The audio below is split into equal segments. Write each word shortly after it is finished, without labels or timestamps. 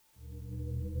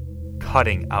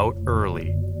Cutting Out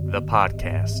Early, the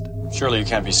podcast. Surely you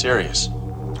can't be serious.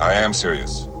 I am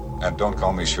serious. And don't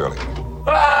call me Shirley.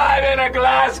 I'm in a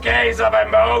glass case of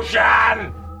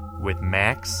emotion! With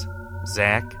Max,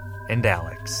 Zach, and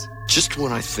Alex. Just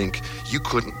when I think you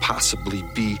couldn't possibly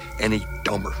be any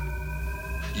dumber,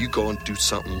 you go and do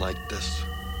something like this.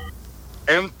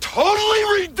 And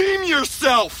totally redeem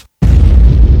yourself!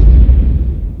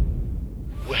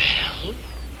 Well,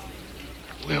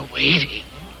 we're waiting.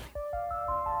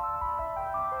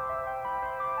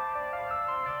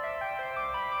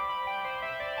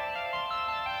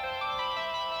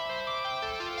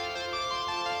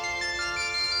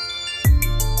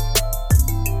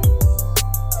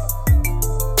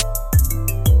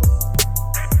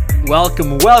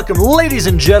 Welcome, ladies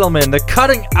and gentlemen, the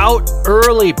Cutting Out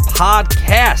Early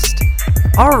podcast.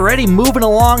 Already moving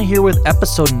along here with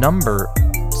episode number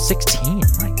 16.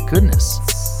 My goodness.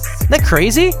 Isn't that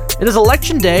crazy? It is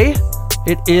election day.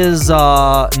 It is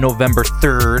November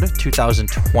 3rd,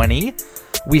 2020.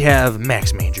 We have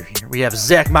Max Manger here. We have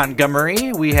Zach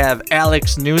Montgomery. We have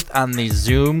Alex Newth on the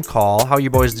Zoom call. How are you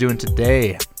boys doing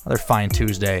today? Another fine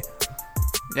Tuesday.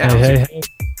 Yeah, Hey.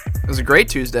 it was a great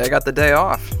Tuesday. I got the day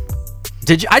off.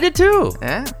 Did you? I did too.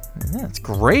 Yeah, It's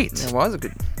great. it was a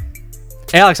good.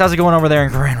 Alex, how's it going over there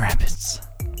in Grand Rapids?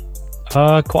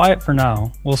 Quiet for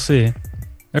now. We'll see.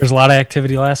 There was a lot of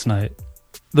activity last night.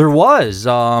 There was.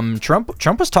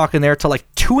 Trump was talking there till like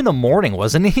 2 a.m,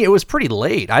 wasn't he? It was pretty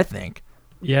late, I think.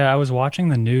 Yeah, I was watching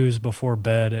the news before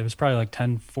bed. It was probably like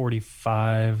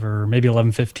 10:45 or maybe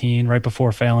 11:15, right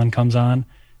before Fallon comes on,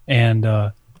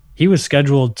 and he was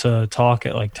scheduled to talk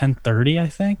at like 10:30, I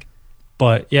think.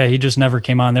 But yeah, he just never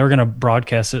came on. They were going to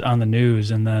broadcast it on the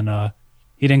news, and then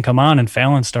he didn't come on, and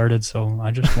Fallon started, so I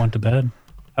just went to bed.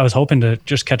 I was hoping to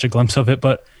just catch a glimpse of it,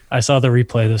 but I saw the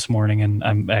replay this morning, and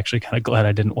I'm actually kind of glad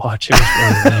I didn't watch it. It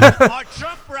was really lame. Are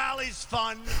Trump rallies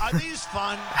fun? Are these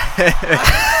fun?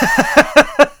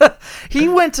 He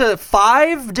went to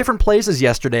 5 different places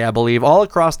yesterday, I believe, all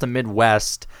across the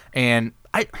Midwest, and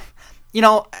I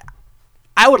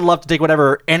would love to take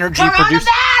whatever energy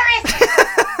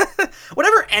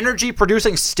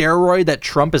producing steroid that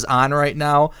Trump is on right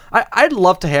now. I'd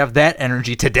love to have that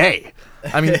energy today.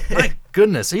 I mean, my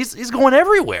goodness, he's going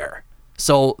everywhere.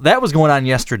 So that was going on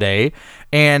yesterday,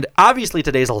 and obviously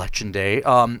today's election day.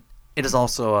 It is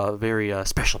also a very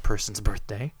special person's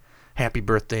birthday. Happy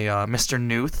birthday, Mr.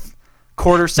 Newth.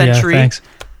 Quarter century. Yeah, thanks.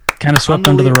 Kind of swept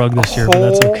under the rug this year, but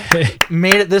that's okay.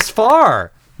 Made it this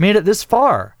far.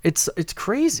 It's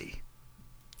crazy.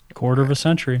 Quarter of a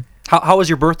century. How was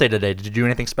your birthday today? Did you do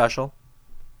anything special?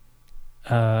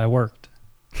 I worked.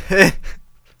 You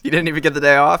didn't even get the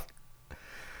day off.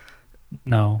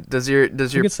 No. Who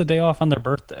Who gets the day off on their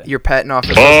birthday? your patent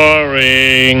office?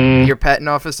 Boring. Your patent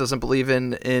office doesn't believe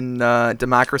in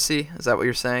democracy. Is that what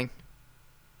you're saying?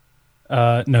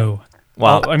 No.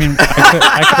 Wow. Well, I mean,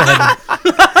 I could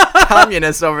have.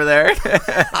 Communist over there.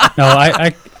 No,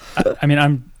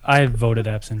 I voted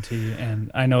absentee, and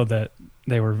I know that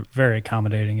they were very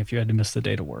accommodating if you had to miss the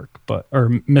day to work,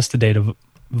 or miss the day to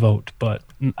vote, but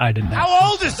I didn't.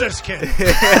 How old is this kid?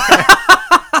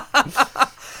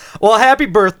 Well, happy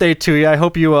birthday to you. I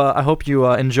hope you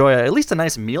enjoy at least a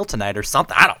nice meal tonight or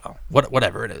something. I don't know.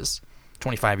 Whatever it is.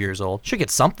 25 years old. Should get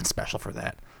something special for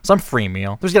that. Some free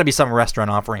meal. There's got to be some restaurant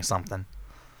offering something.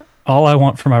 All I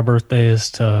want for my birthday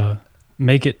is to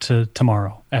make it to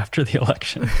tomorrow after the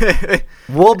election.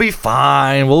 We'll be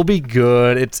fine. We'll be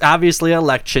good. It's obviously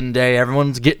election day.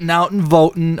 Everyone's getting out and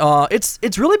voting.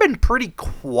 It's really been pretty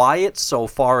quiet so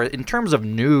far in terms of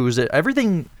news.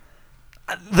 Everything.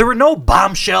 There were no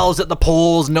bombshells at the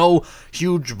polls, no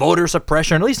huge voter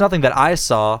suppression, at least nothing that I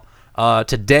saw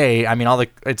today. I mean,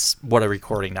 it's what a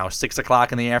recording now, 6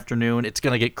 o'clock in the afternoon. It's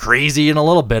gonna get crazy in a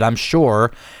little bit, I'm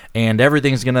sure, and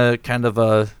everything's gonna kind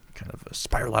of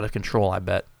spiral out of control, I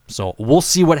bet. So we'll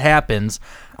see what happens.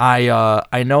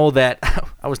 I know that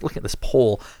I was looking at this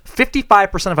poll.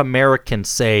 55% of Americans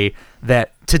say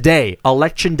that today,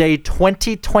 Election Day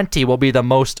 2020, will be the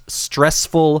most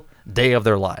stressful day of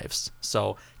their lives.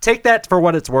 So take that for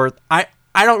what it's worth. I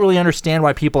don't really understand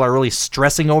why people are really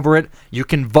stressing over it. You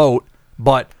can vote,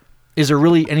 but is there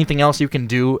really anything else you can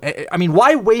do? I mean,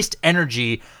 why waste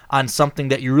energy on something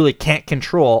that you really can't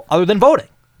control other than voting?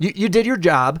 You did your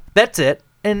job. That's it.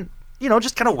 And,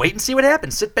 just kind of wait and see what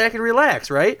happens. Sit back and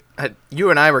relax, right? You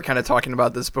and I were kind of talking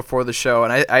about this before the show,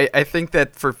 and I think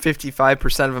that for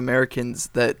 55% of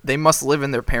Americans that they must live in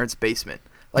their parents' basement.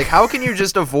 Like, how can you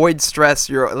just avoid stress?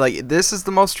 You're like, this is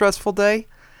the most stressful day?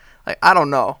 Like, I don't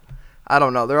know.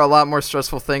 There are a lot more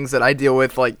stressful things that I deal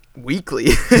with, like, weekly.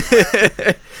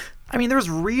 I mean, there's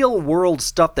real world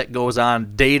stuff that goes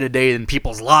on day to day in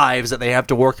people's lives that they have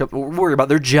to worry about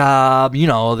their job,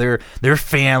 their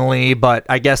family. But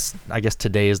I guess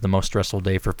today is the most stressful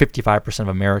day for 55% of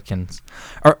Americans.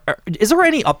 Is there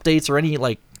any updates or any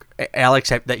Alex,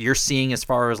 that you're seeing as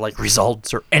far as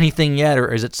results or anything yet,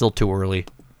 or is it still too early?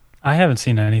 I haven't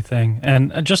seen anything.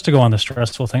 And just to go on the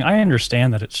stressful thing, I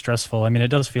understand that it's stressful. I mean, it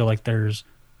does feel like there's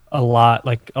a lot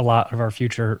of our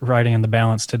future riding in the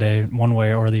balance today, one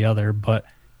way or the other. But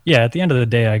yeah, at the end of the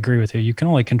day, I agree with you. You can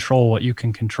only control what you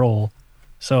can control.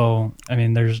 So, I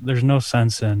mean, there's no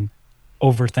sense in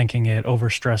overthinking it,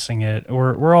 overstressing it.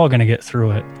 We're all going to get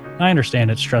through it. I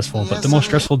understand it's stressful, but the most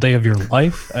stressful day of your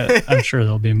life, I'm sure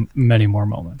there'll be many more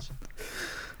moments.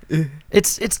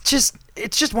 It's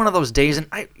just one of those days, and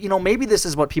maybe this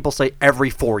is what people say every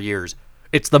 4 years.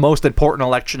 It's the most important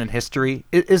election in history.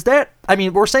 Is that? I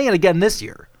mean, we're saying it again this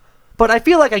year, but I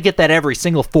feel like I get that every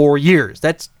single 4 years.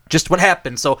 That's just what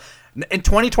happens. So in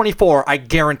 2024, I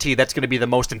guarantee that's going to be the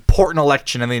most important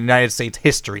election in the United States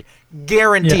history.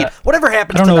 Guaranteed. Yeah. Whatever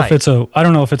happens tonight. I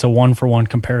don't know if it's a 1-for-1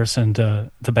 comparison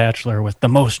to The Bachelor with the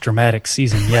most dramatic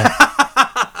season yet.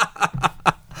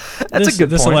 That's a good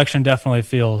point. This election definitely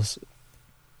feels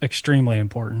extremely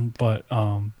important, but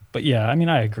yeah, I mean,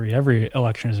 I agree. Every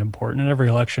election is important, and every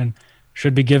election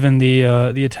should be given the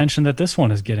attention that this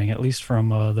one is getting, at least from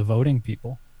the voting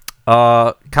people.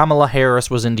 Kamala Harris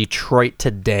was in Detroit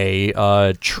today.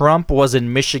 Trump was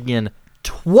in Michigan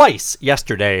twice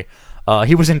yesterday.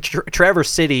 He was in Traverse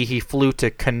City. He flew to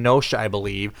Kenosha, I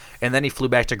believe, and then he flew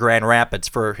back to Grand Rapids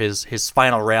for his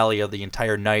final rally of the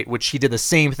entire night, which he did the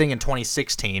same thing in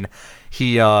 2016.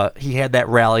 He had that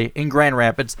rally in Grand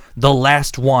Rapids, the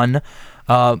last one.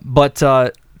 But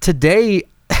today,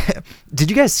 did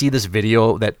you guys see this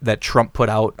video that Trump put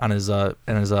out on his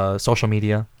social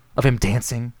media of him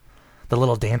dancing, the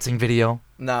little dancing video?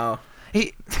 No.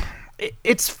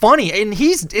 It's funny, and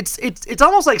it's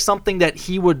almost like something that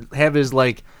he would have his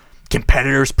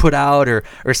competitors put out,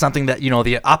 or something that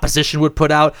the opposition would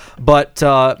put out. But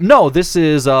no, this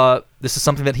is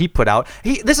something that he put out.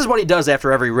 This is what he does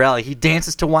after every rally. He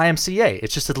dances to YMCA.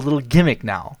 It's just a little gimmick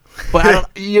now. But I don't.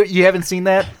 You haven't seen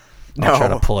that? No. I'll try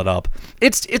to pull it up.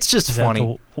 It's just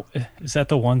funny. Is that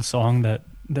the one song that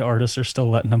the artists are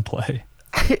still letting them play?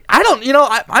 I don't.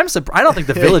 I don't think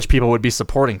the Village people would be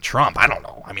supporting Trump. I don't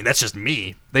know. I mean, that's just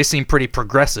me. They seem pretty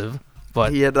progressive.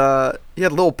 But he had a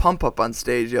little pump up on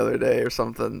stage the other day or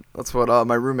something. That's what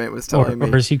my roommate was telling me.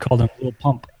 Or as he called him,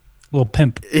 little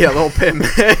pimp. Yeah, little pimp.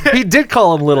 He did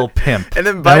call him little pimp. And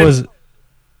then that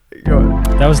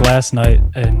was last night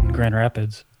in Grand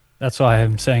Rapids. That's why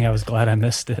I'm saying I was glad I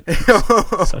missed it.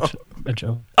 Such a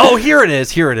joke. Oh, here it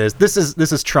is. This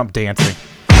is Trump dancing.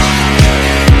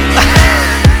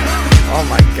 Oh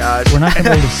my God. We're not going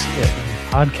to be able to see it in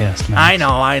the podcast, man. I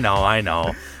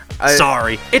know.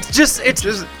 Sorry. It's just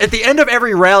at the end of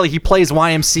every rally he plays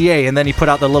YMCA, and then he put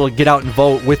out the little get out and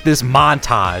vote with this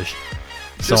montage.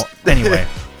 So anyway,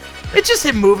 it's just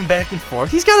him moving back and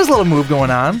forth. He's got his little move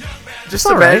going on. Just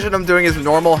imagine him doing his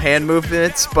normal hand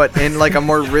movements, but in a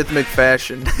more rhythmic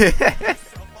fashion.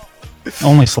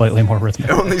 Only slightly more rhythmic.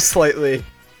 Only slightly.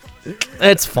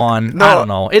 It's fun. No. I don't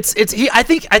know. I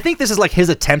think this is his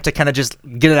attempt to kind of just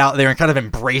get it out there and kind of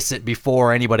embrace it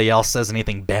before anybody else says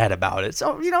anything bad about it.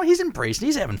 So he's embracing.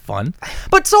 He's having fun.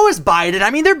 But so is Biden.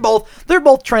 I mean, they're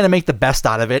both trying to make the best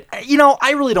out of it.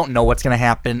 I really don't know what's gonna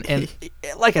happen. And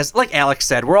like Alex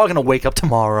said, we're all gonna wake up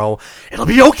tomorrow. It'll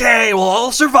be okay. We'll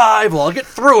all survive. We'll all get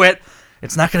through it.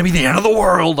 It's not gonna be the end of the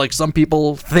world like some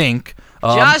people think.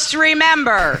 Just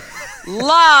remember,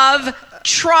 love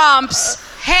trumps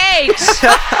hate.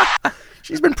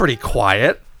 She's been pretty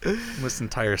quiet this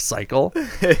entire cycle.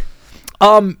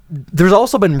 There's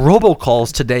also been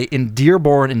robocalls today in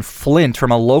Dearborn and Flint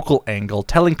from a local angle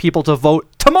telling people to vote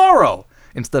tomorrow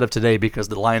instead of today because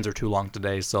the lines are too long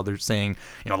today. So they're saying,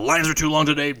 the lines are too long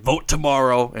today, vote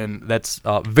tomorrow, and that's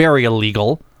very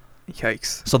illegal.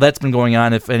 Yikes. So that's been going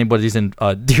on if anybody's in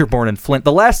Dearborn and Flint.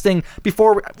 The last thing,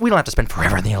 before we don't have to spend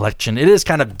forever in the election, it is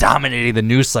kind of dominating the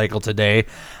news cycle today.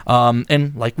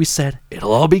 And like we said,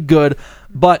 it'll all be good.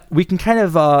 But we can kind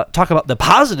of talk about the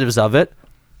positives of it.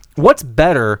 What's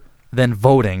better than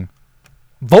voting?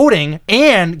 Voting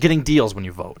and getting deals when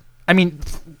you vote. I mean,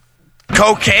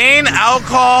 cocaine,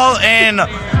 alcohol, and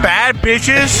bad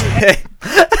bitches.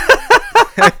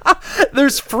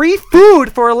 There's free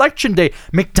food for Election Day.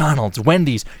 McDonald's,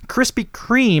 Wendy's, Krispy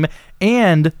Kreme,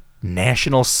 and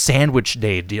National Sandwich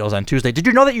Day deals on Tuesday. Did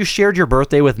you know that you shared your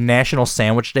birthday with National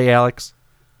Sandwich Day, Alex?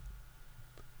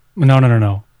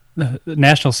 No. The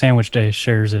National Sandwich Day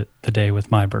shares it the day with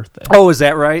my birthday. Oh, is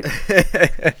that right?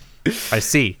 I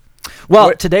see.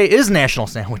 Well, today is National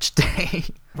Sandwich Day.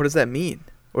 What does that mean?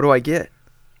 What do I get?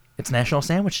 It's National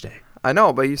Sandwich Day. I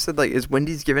know, but you said, like, is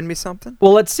Wendy's giving me something?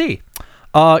 Well, let's see.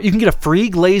 You can get a free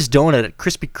glazed donut at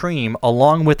Krispy Kreme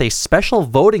along with a special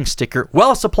voting sticker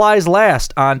while supplies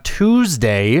last on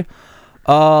Tuesday.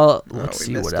 Let's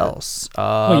see what else.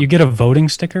 You get a voting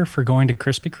sticker for going to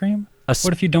Krispy Kreme?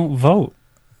 What if you don't vote?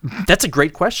 That's a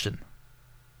great question.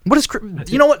 What is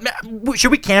you know what? Should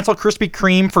we cancel Krispy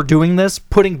Kreme for doing this?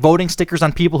 Putting voting stickers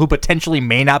on people who potentially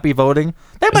may not be voting?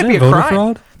 That might be a crime.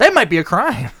 Fraud? That might be a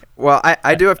crime. Well,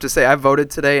 I do have to say I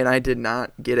voted today and I did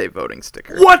not get a voting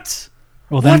sticker. What?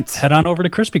 Well, then head on over to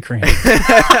Krispy Kreme.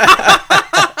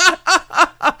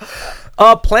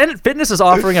 Planet Fitness is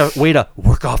offering a way to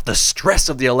work off the stress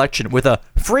of the election with a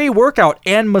free workout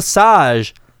and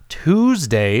massage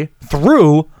Tuesday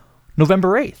through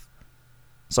November 8th.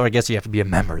 So I guess you have to be a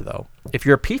member, though. If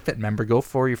you're a PFIT member, go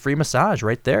for your free massage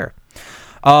right there.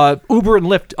 Uber and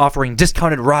Lyft offering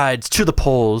discounted rides to the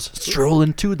polls.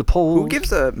 Strolling to the polls. Who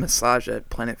gives a massage at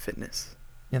Planet Fitness?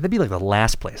 Yeah, that'd be like the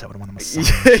last place I would want a massage.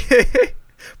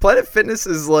 Planet Fitness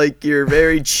is like your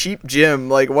very cheap gym.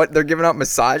 Like, what? They're giving out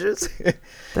massages?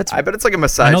 I bet it's like a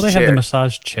massage chair. I know they have the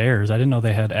massage chairs. I didn't know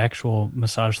they had actual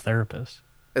massage therapists.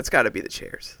 It's got to be the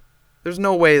chairs. There's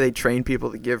no way they train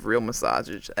people to give real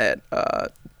massages at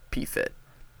PFIT.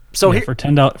 So for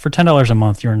 $10 a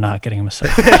month, you're not getting a massage.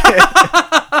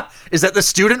 Is that the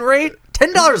student rate?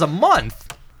 $10 a month.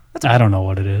 I don't know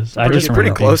what it is. I just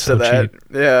pretty close to that. Cheap.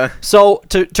 Yeah. So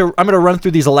I'm going to run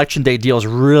through these election day deals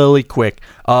really quick.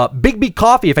 Big B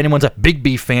Coffee, if anyone's a Big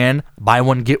B fan, buy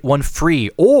one, get one free,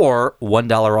 or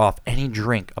 $1 off any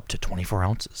drink up to 24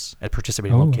 ounces at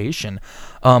participating location.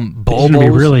 Bobo's going to be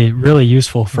really, really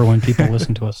useful for when people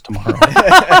listen to us tomorrow.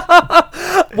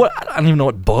 I don't even know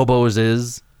what Bobo's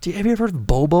is. Have you ever heard of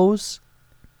Bobo's?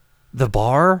 The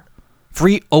bar?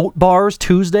 Free oat bars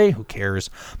Tuesday? Who cares?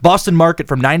 Boston Market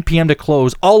from 9 p.m. to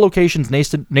close. All locations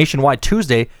nationwide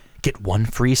Tuesday. Get one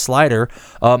free slider.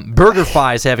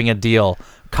 BurgerFi is having a deal.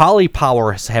 Collie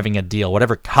Power is having a deal.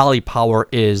 Whatever Collie Power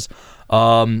is.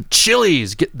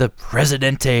 Chili's. Get the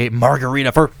Presidente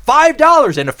Margarita for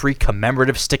 $5 and a free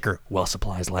commemorative sticker. Well,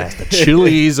 supplies last at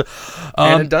Chili's.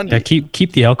 And a Dundee. Yeah,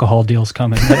 keep the alcohol deals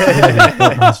coming. That's really the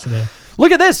important ones today.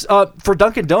 Look at this. For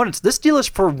Dunkin' Donuts, this deal is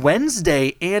for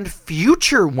Wednesday and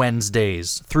future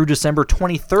Wednesdays through December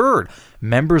 23rd.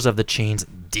 Members of the chain's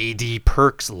DD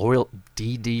Perks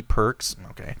loyalty program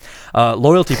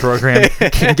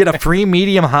can get a free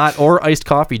medium hot or iced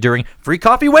coffee during Free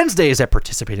Coffee Wednesdays at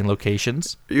participating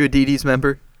locations. Are you a DD's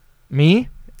member? Me?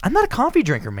 I'm not a coffee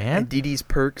drinker, man. A DD's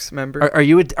Perks member? Are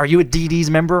you a DD's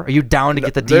member? Are you down to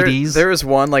get the DD's? There is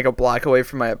one like a block away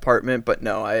from my apartment, but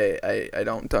no, I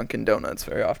don't Dunkin' Donuts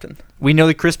very often. We know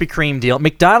the Krispy Kreme deal.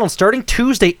 McDonald's starting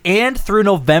Tuesday and through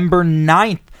November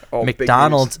 9th. Oh,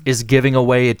 McDonald's is giving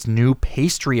away its new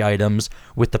pastry items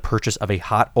with the purchase of a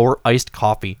hot or iced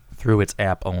coffee through its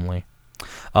app only.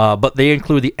 But they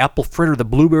include the apple fritter, the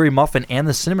blueberry muffin, and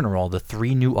the cinnamon roll, the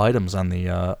 3 new items on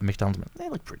the McDonald's menu. They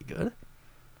look pretty good.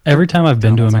 Every time I've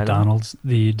been to a McDonald's,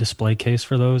 the display case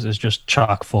for those is just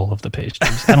chock full of the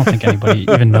pastries. I don't think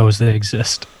anybody even knows they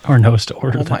exist or knows to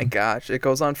order them. Oh my gosh, it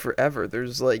goes on forever.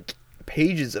 There's like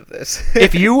pages of this.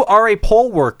 If you are a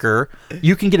poll worker,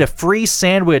 you can get a free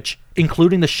sandwich,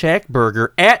 including the Shack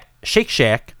Burger at Shake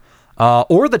Shack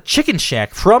or the Chicken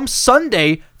Shack from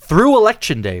Sunday through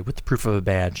Election Day with the proof of a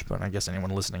badge. But I guess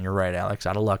anyone listening, you're right, Alex,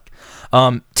 out of luck.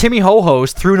 Timmy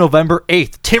Ho-Ho's through November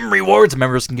 8th. Tim Rewards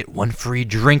members can get one free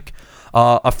drink,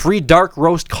 a free dark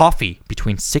roast coffee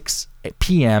between 6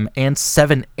 p.m. and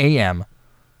 7 a.m.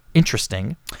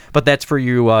 Interesting. But that's for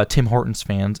you Tim Hortons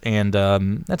fans, and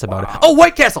that's about it. Oh,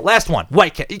 White Castle, last one.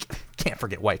 You can't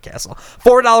forget White Castle.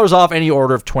 $4 off any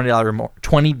order of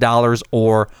 $20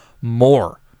 or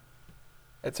more.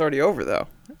 It's already over, though.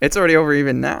 It's already over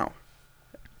even now.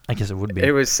 I guess it would be.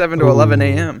 It was 7 to 11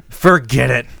 a.m.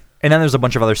 Forget it. And then there's a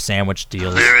bunch of other sandwich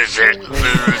deals. Loser.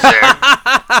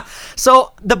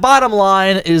 So the bottom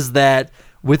line is that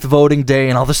with voting day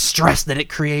and all the stress that it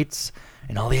creates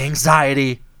and all the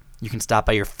anxiety, you can stop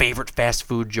by your favorite fast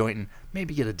food joint and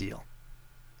maybe get a deal.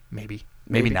 Maybe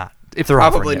not. If they're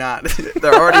Probably not.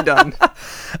 They're already done.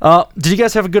 Did you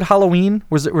guys have a good Halloween?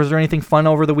 Was there anything fun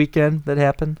over the weekend that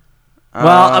happened?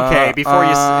 Well, okay. Before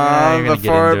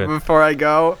I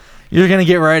go, you're gonna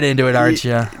get right into it, aren't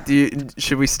you?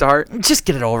 Should we start? Just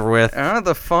get it over with.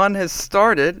 The fun has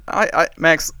started.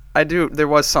 Max, there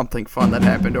was something fun that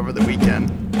happened over the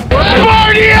weekend.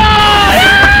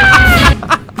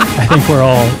 I think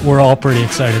we're all pretty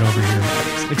excited over here,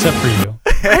 except for you.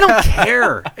 I don't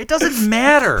care. It doesn't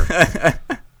matter.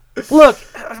 Look,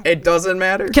 It doesn't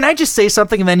matter. Can I just say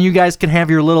something, and then you guys can have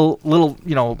your little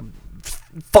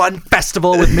fun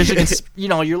festival with Michigan,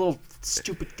 your little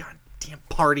stupid goddamn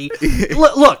party.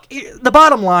 Look, the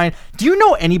bottom line, do you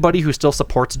know anybody who still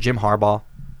supports Jim Harbaugh?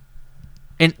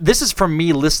 And this is from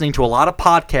me listening to a lot of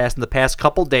podcasts in the past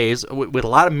couple days with a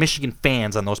lot of Michigan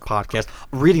fans on those podcasts,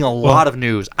 reading a lot of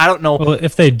news. I don't know. Well,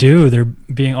 if they do, they're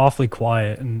being awfully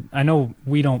quiet. And I know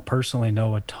we don't personally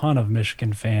know a ton of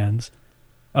Michigan fans.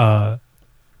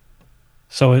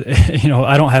 So,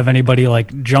 I don't have anybody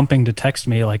like jumping to text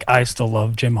me like, I still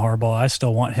love Jim Harbaugh. I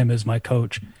still want him as my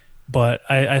coach. But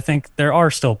I think there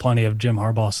are still plenty of Jim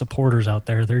Harbaugh supporters out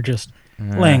there. They're just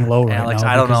laying low right Alex,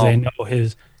 now I don't because know. they know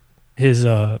his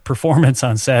performance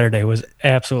on Saturday was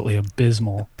absolutely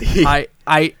abysmal. My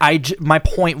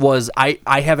point was I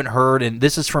haven't heard, and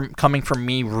this is coming from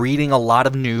me reading a lot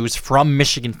of news from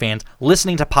Michigan fans,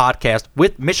 listening to podcasts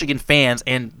with Michigan fans,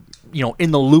 and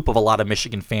in the loop of a lot of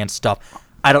Michigan fan stuff.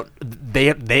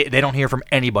 They don't hear from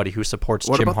anybody who supports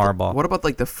Jim Harbaugh. What about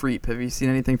like the Freep? Have you seen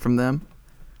anything from them?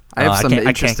 I have some I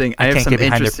interesting. can't get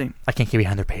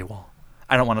behind their paywall.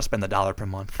 I don't want to spend $1 per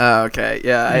month. Oh, okay.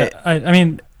 Yeah. I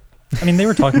mean, they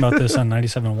were talking about this on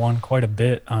 97.1 quite a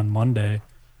bit on Monday.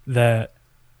 That,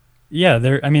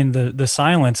 the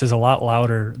silence is a lot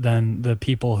louder than the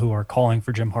people who are calling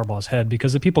for Jim Harbaugh's head,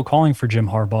 because the people calling for Jim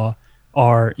Harbaugh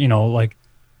are,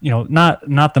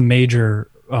 not the major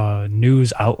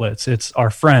news outlets. It's our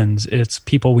friends. It's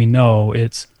people we know.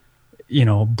 It's,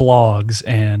 blogs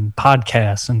and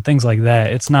podcasts and things like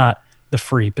that. It's not the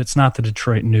Freep. It's not the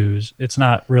Detroit News. It's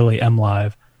not really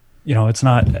MLive. It's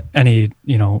not any,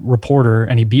 reporter,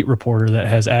 any beat reporter that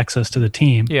has access to the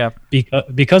team. Yeah.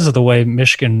 Because of the way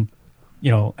Michigan,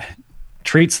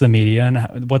 treats the media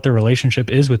and what their relationship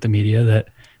is with the media, that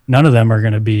none of them are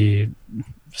going to be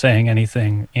saying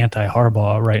anything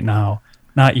anti-Harbaugh right now.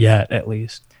 Not yet, at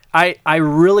least. I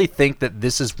really think that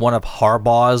this is one of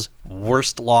Harbaugh's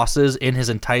worst losses in his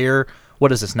entire,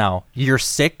 what is this now, year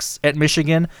 6 at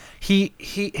Michigan.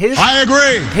 I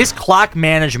agree. His clock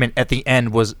management at the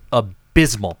end was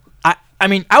abysmal. I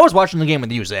mean, I was watching the game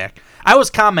with you, Zach. I was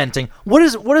commenting, what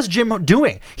is Jim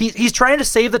doing? He's trying to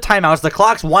save the timeouts. The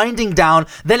clock's winding down.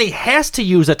 Then he has to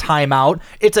use a timeout.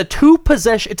 It's a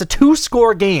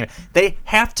 2-score game. They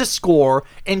have to score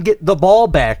and get the ball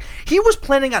back. He was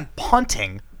planning on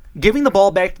punting, giving the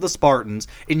ball back to the Spartans,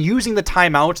 and using the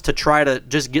timeouts to try to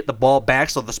just get the ball back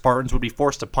so the Spartans would be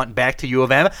forced to punt back to U of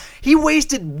M. He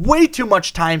wasted way too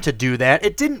much time to do that.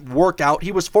 It didn't work out.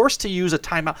 He was forced to use a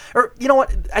timeout. Or, you know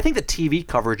what? I think the TV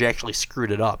coverage actually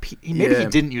screwed it up. Maybe he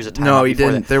didn't use a timeout. No, he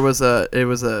didn't. That. It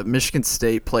was a Michigan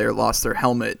State player lost their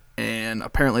helmet, and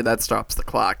apparently that stops the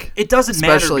clock. It doesn't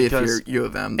matter, especially if you're U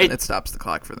of M. Then it stops the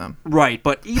clock for them. Right,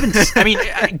 but even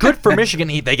good for Michigan.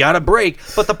 They got a break.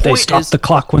 But the point they stopped the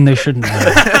clock when they shouldn't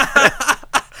have.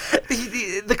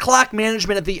 the clock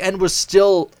management at the end was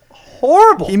still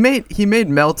horrible. He made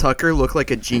Mel Tucker look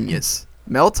like a genius.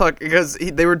 Mel Tucker, because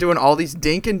they were doing all these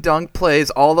dink and dunk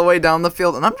plays all the way down the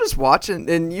field, and I'm just watching,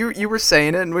 and you were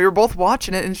saying it, and we were both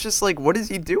watching it, and it's just like, what is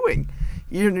he doing?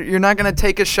 You're not going to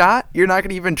take a shot? You're not going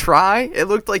to even try? It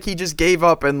looked like he just gave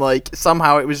up, and like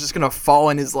somehow it was just going to fall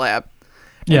in his lap.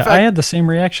 Yeah, I had the same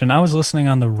reaction. I was listening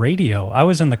on the radio. I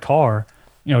was in the car,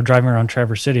 driving around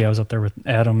Traverse City. I was up there with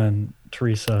Adam and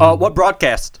Teresa. What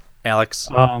broadcast, Alex?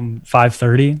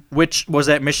 5:30. Which was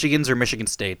that, Michigan's or Michigan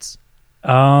State's?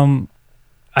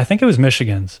 I think it was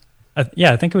Michigan's. I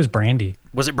think it was Brandy.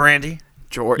 Was it Brandy?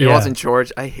 George. Yeah. It wasn't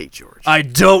George. I hate George. I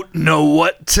don't know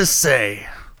what to say.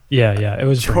 Yeah, it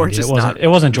was George. It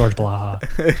wasn't George Blaha.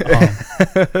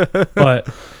 But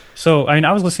so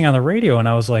I was listening on the radio, and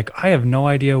I was like, I have no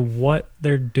idea what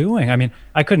they're doing. I mean,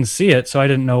 I couldn't see it, so I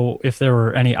didn't know if there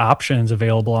were any options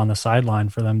available on the sideline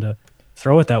for them to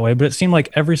throw it that way. But it seemed like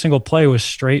every single play was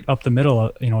straight up the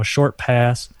middle, a short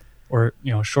pass or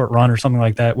short run or something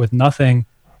like that, with nothing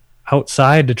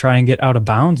outside to try and get out of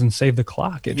bounds and save the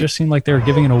clock. It just seemed like they were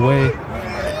giving it away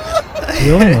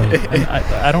willingly. And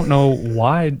I don't know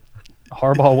why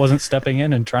Harbaugh wasn't stepping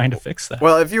in and trying to fix that.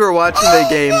 Well, if you were watching the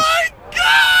game,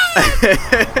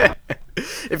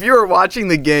 if you were watching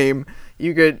the game,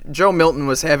 Joe Milton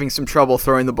was having some trouble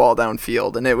throwing the ball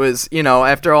downfield, and it was,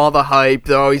 after all the hype,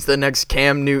 he's the next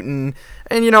Cam Newton,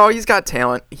 and he's got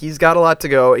talent. He's got a lot to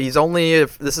go.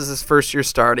 This is his first year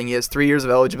starting. He has 3 years of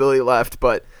eligibility left,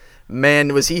 but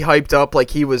man, was he hyped up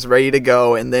like he was ready to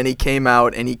go, and then he came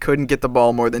out and he couldn't get the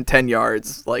ball more than 10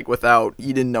 yards,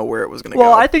 he didn't know where it was going to go.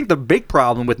 Well, I think the big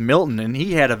problem with Milton, and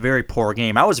he had a very poor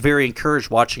game. I was very encouraged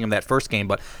watching him that first game,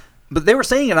 but they were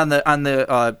saying it on the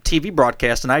TV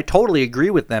broadcast, and I totally agree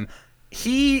with them.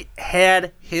 He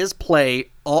had his play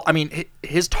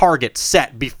his target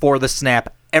set before the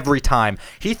snap every time.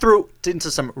 He threw into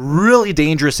some really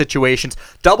dangerous situations,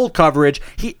 double coverage.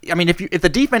 If the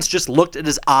defense just looked at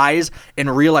his eyes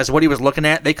and realized what he was looking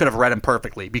at, they could have read him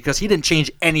perfectly because he didn't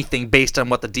change anything based on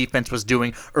what the defense was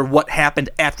doing or what happened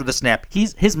after the snap.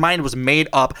 His mind was made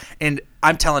up, and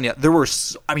I'm telling you, there were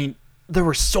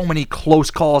so many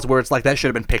close calls where it's like that should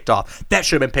have been picked off. That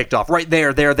should have been picked off right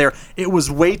there. It was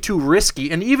way too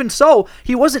risky, and even so,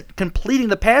 he wasn't completing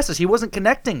the passes. He wasn't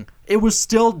connecting. It was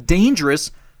still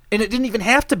dangerous. And it didn't even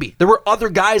have to be. There were other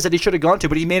guys that he should have gone to,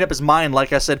 but he made up his mind,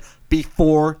 like I said,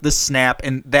 before the snap,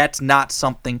 and that's not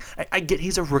something. I get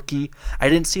he's a rookie. I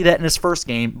didn't see that in his first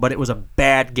game, but it was a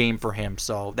bad game for him.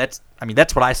 So that's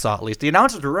what I saw at least. The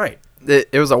announcers were right.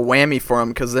 It was a whammy for him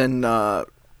because then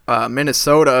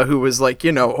Minnesota, who was like,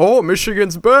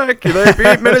 Michigan's back. They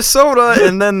beat Minnesota,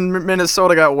 and then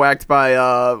Minnesota got whacked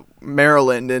by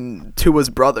Maryland and Tua's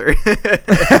brother.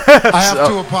 I have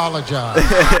to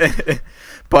apologize.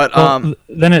 But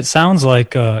then it sounds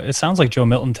like Joe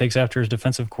Milton takes after his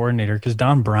defensive coordinator because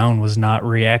Don Brown was not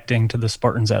reacting to the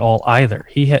Spartans at all either.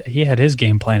 He had his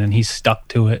game plan and he stuck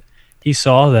to it. He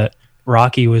saw that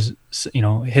Rocky was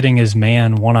hitting his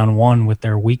man one-on-one with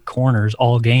their weak corners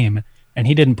all game, and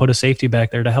he didn't put a safety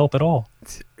back there to help at all.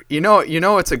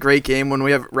 It's a great game when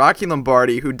we have Rocky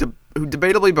Lombardi, who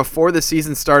debatably before the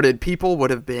season started, people would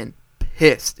have been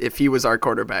pissed if he was our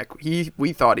quarterback.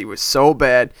 We thought he was so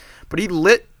bad, but he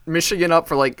lit Michigan up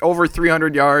for like over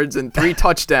 300 yards and 3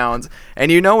 touchdowns,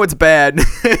 and it's bad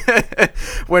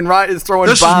when Ryan is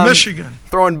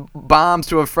throwing bombs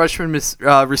to a freshman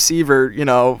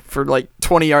receiver, for like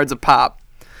 20 yards a pop.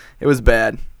 It was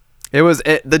bad.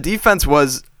 The defense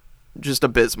was just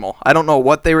abysmal. I don't know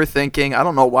what they were thinking. I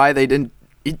don't know why they didn't.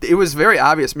 It was very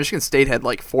obvious. Michigan State had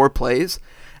like 4 plays,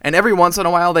 and every once in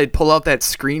a while they'd pull out that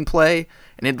screenplay,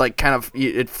 and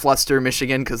it'd fluster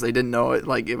Michigan because they didn't know it,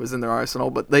 like it was in their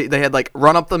arsenal. But they had like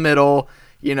run up the middle,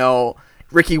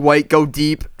 Ricky White go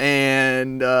deep,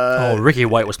 and Ricky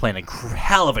White was playing a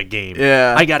hell of a game.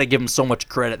 Yeah, I got to give him so much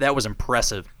credit. That was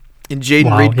impressive. And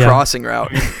Jaden Reed crossing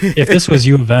route. If this was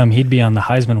U of M, he'd be on the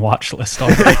Heisman watch list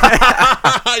already.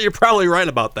 You're probably right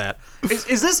about that.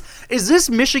 Is this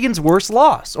Michigan's worst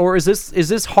loss, or is this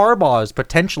Harbaugh's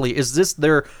potentially? Is this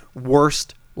their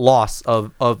worst loss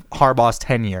of Harbaugh's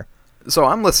tenure? So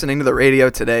I'm listening to the radio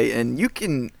today, and you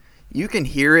can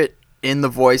hear it in the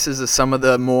voices of some of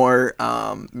the more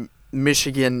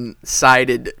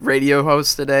Michigan-sided radio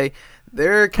hosts today.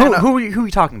 They're kind of who are you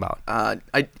talking about?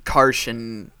 Karsh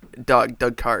and Doug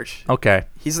Karsh. Okay.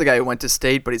 He's the guy who went to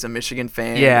State, but he's a Michigan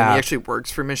fan. Yeah. And he actually works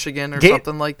for Michigan or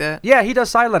something like that. Yeah, he does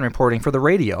sideline reporting for the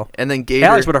radio. And then Gator.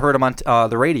 Alex would have heard him on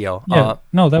the radio. Yeah.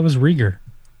 No, that was Rieger.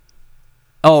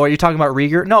 Oh, are you talking about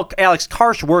Rieger? No, Alex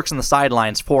Karsh works on the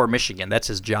sidelines for Michigan. That's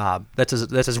his job. That's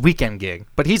his weekend gig.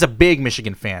 But he's a big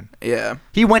Michigan fan. Yeah.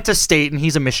 He went to State, and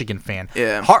he's a Michigan fan.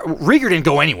 Yeah. Rieger didn't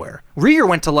go anywhere. Rieger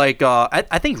went to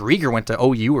I think Rieger went to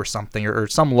OU or something, or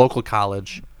some local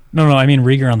college. No, I mean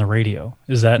Rieger on the radio.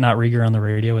 Is that not Rieger on the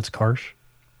radio? It's Karsh.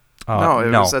 No,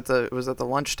 it was at the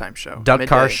lunchtime show. Doug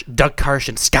Karsh,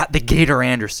 and Scott the Gator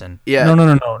Anderson. Yeah.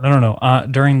 No.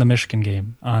 During the Michigan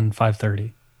game on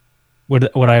 5:30.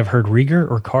 Would I have heard Rieger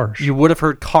or Karsh? You would have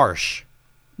heard Karsh.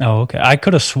 Oh, okay. I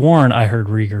could have sworn I heard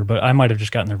Rieger, but I might have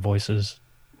just gotten their voices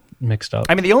mixed up.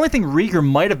 I mean, the only thing Rieger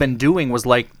might have been doing was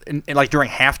like during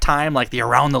halftime, like the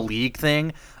Around the League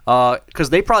thing, because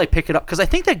they probably pick it up. Because I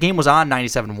think that game was on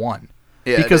 97.1.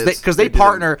 Yeah, because they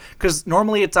partner. Because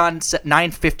normally it's on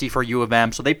 950 for U of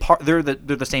M, so they're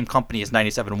the same company as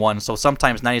 97.1. So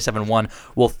sometimes 97.1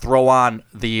 will throw on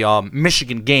the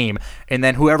Michigan game, and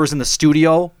then whoever's in the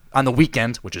studio on the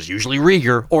weekend, which is usually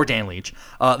Rieger or Dan Leach,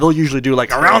 they'll usually do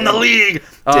like Around the League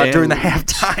during the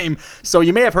halftime. So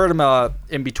you may have heard him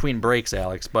in between breaks,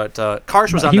 Alex, but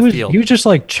Karsh was on the field. He was just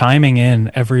like chiming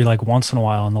in every like once in a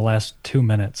while in the last 2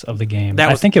 minutes of the game.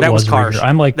 I think it was Karsh. Rieger.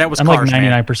 I'm like Karsh,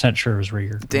 99% sure it was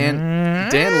Rieger.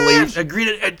 Dan Leach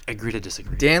agree to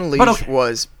disagree. Dan Leach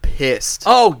was pissed.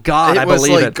 Oh God, I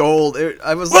believe it. It was like gold.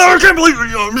 I can't believe it.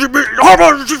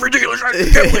 Harbaugh is just ridiculous. I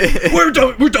can't believe it. We're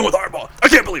done with Harbaugh. I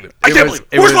can't believe it. I can't believe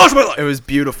it. Worst loss of my life. It was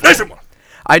beautiful.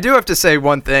 I do have to say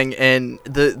one thing, and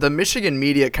the Michigan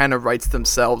media kind of writes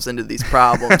themselves into these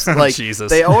problems. Like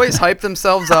Jesus. They always hype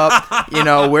themselves up.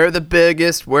 We're the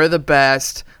biggest, we're the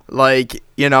best. Like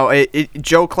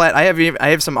Joe Klatt. I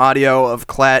have some audio of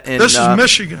Klatt and this is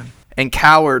Michigan. and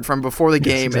Coward from before the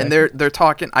game, exactly. and they're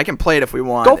talking. I can play it if we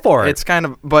want. Go for it. It's kind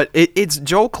of, but it's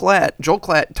Joel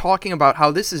Klatt talking about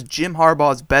how this is Jim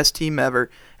Harbaugh's best team ever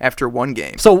after one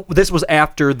game. So this was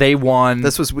after they won.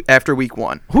 This was after week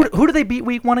 1. Who did they beat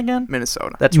week 1 again?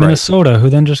 Minnesota. That's right. Minnesota, who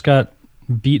then just got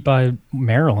beat by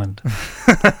Maryland.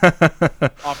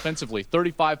 Offensively,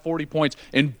 35, 40 points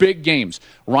in big games.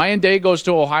 Ryan Day goes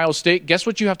to Ohio State. Guess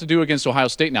what you have to do against Ohio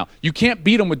State now? You can't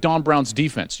beat them with Don Brown's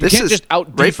defense. You can't just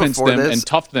out-defense them and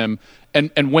tough them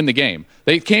and win the game.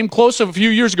 They came close a few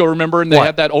years ago, remember, and they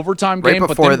had that overtime game.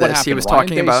 Before but then what happened? he was Ryan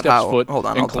talking Day about steps how foot hold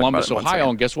on, in I'll talk Columbus, about it in 1 Ohio, second.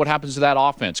 and guess what happens to that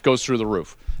offense? Goes through the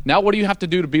roof. Now what do you have to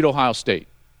do to beat Ohio State?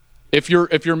 If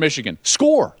you're Michigan,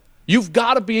 score. You've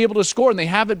got to be able to score, and they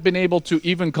haven't been able to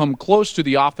even come close to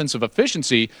the offensive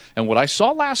efficiency. And what I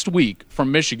saw last week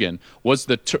from Michigan was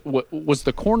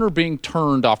the corner being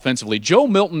turned offensively. Joe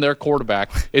Milton, their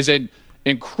quarterback, is an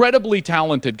incredibly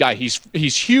talented guy. He's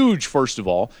huge, first of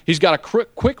all. He's got a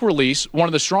quick release, one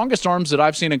of the strongest arms that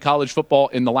I've seen in college football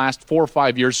in the last 4 or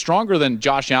 5 years, stronger than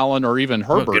Josh Allen or even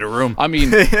Herbert. Get a room. I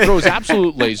mean, throws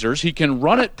absolute lasers. He can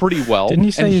run it pretty well. Didn't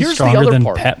you say and he's here's stronger the other than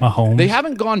part. Pat Mahomes? They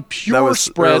haven't gone pure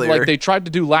spread like they tried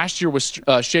to do last year with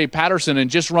Shea Patterson and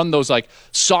just run those like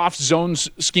soft zone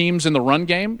schemes in the run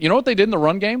game. You know what they did in the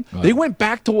run game? They went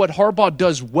back to what Harbaugh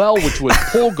does well, which was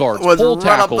pull guards, pull run up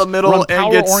tackles, the middle run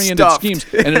and get power-oriented stuffed.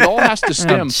 schemes, and it all has to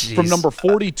stem from number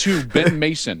 42, Ben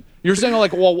Mason. You're saying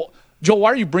like, well, Joel,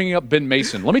 why are you bringing up Ben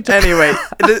Mason? Let me tell you. Anyway,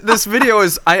 this video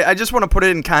is, I just want to put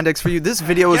it in context for you. This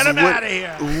video is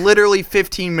literally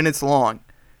 15 minutes long.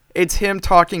 It's him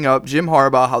talking up Jim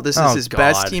Harbaugh, how this is his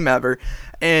best team ever.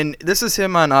 And this is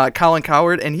him on Colin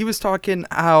Cowherd, and he was talking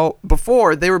how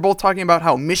before they were both talking about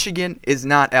how Michigan is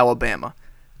not Alabama.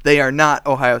 They are not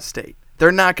Ohio State.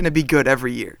 They're not going to be good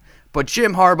every year. But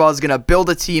Jim Harbaugh is going to build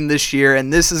a team this year,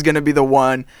 and this is going to be the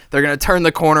one. They're going to turn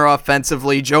the corner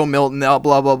offensively. Joe Milton, blah,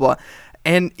 blah, blah.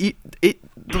 And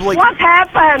what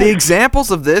happened? The examples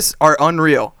of this are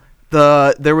unreal.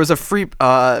 There was a free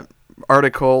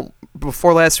article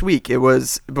before last week. It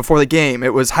was before the game.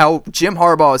 It was how Jim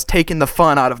Harbaugh is taking the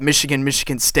fun out of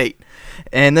Michigan State.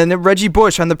 And then Reggie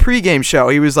Bush on the pregame show,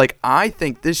 he was like, I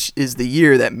think this is the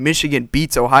year that Michigan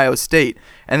beats Ohio State.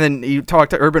 And then he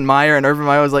talked to Urban Meyer, and Urban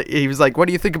Meyer was like, what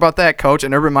do you think about that, coach?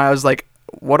 And Urban Meyer was like,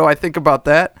 what do I think about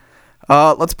that?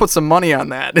 Let's put some money on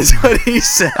that, is what he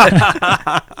said.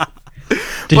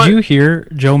 Did you hear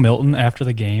Joe Milton after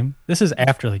the game? This is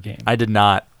after the game. I did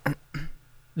not.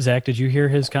 Zach, did you hear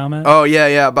his comment? Oh,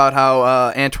 yeah, about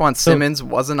how Antoine Simmons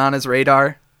wasn't on his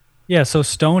radar. Yeah, so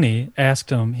Stoney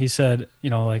asked him, he said,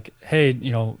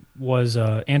 hey, was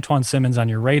Antoine Simmons on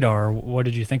your radar? What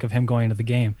did you think of him going into the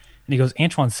game? And he goes,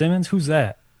 Antoine Simmons? Who's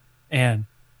that? And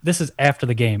this is after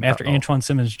the game, after Antoine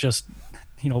Simmons just,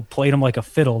 played him like a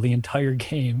fiddle the entire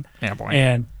game. Yeah, boy.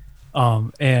 And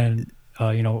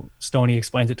Stoney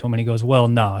explains it to him, and he goes, well,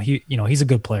 no, he's a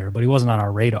good player, but he wasn't on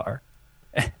our radar.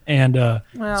 And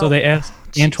so they asked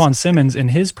Antoine Simmons in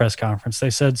his press conference. They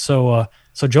said, so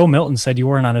Joe Milton said you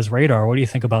weren't on his radar. What do you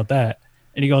think about that?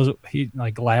 And he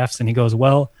laughs and he goes,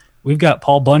 well, we've got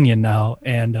Paul Bunyan now,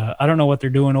 and I don't know what they're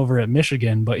doing over at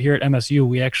Michigan, but here at MSU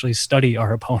we actually study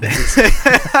our opponents.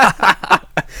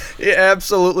 He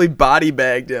absolutely body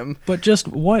bagged him. But just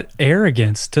what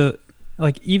arrogance to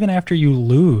even after you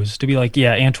lose to be like,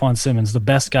 yeah, Antoine Simmons, the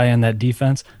best guy in that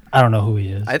defense. I don't know who he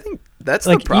is. I think that's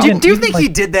the problem. Do you think he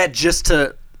did that just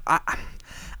to? I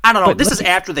don't know. This is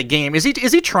after the game. Is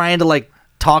he trying to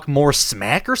talk more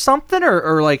smack or something,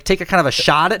 or take a kind of a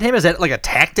shot at him? Is that like a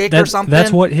tactic or something?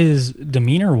 That's what his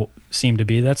demeanor seemed to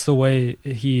be. That's the way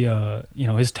he,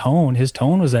 his tone. His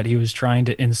tone was that he was trying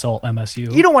to insult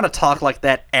MSU. You don't want to talk like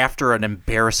that after an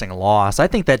embarrassing loss. I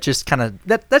think that just kind of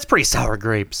that's pretty sour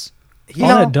grapes.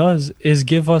 All it does is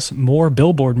give us more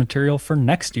billboard material for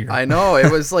next year. I know. It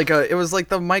was like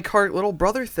the Mike Hart little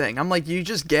brother thing. I'm like, you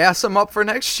just gas them up for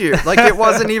next year. It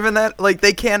wasn't even that.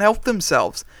 They can't help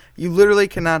themselves. You literally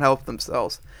cannot help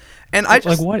themselves. And I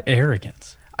just what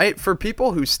arrogance. For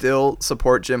people who still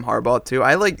support Jim Harbaugh too,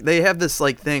 they have this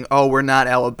thing. Oh, we're not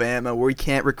Alabama. We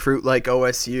can't recruit like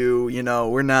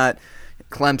OSU. We're not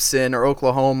Clemson or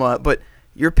Oklahoma. But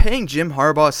you're paying Jim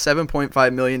Harbaugh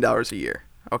 $7.5 million a year.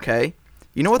 Okay.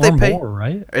 You know what they pay? More,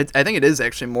 right? I think it is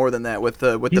actually more than that with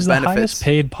the benefits. He's the highest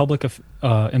paid public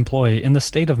employee in the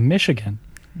state of Michigan.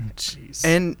 Jeez.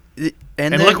 And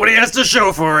look what he has to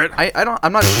show for it.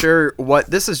 I'm not sure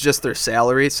what this is. Just their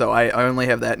salary, so I only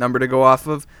have that number to go off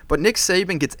of. But Nick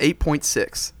Saban gets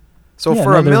 8.6. So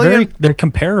for $1 million, they're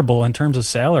comparable in terms of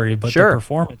salary, but the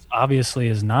performance obviously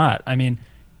is not. I mean,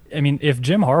 if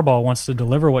Jim Harbaugh wants to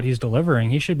deliver what he's delivering,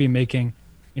 he should be making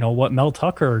what Mel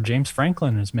Tucker or James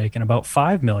Franklin is making, about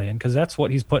 $5 million, because that's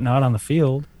what he's putting out on the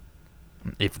field.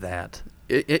 If that.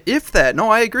 If that. No,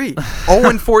 I agree.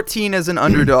 0-14 as an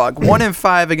underdog.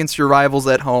 1-5 against your rivals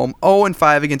at home.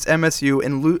 0-5 against MSU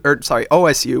and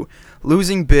OSU,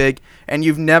 losing big, and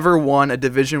you've never won a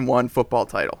Division I football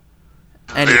title.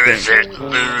 Anything.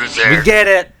 Loser. We get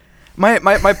it.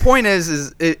 My point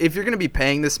is if you're going to be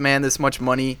paying this man this much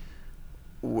money,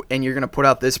 and you're going to put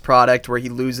out this product where he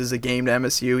loses a game to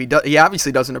MSU, he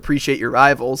obviously doesn't appreciate your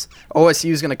rivals.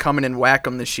 OSU is going to come in and whack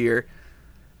him this year.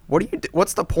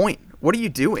 What's the point? What are you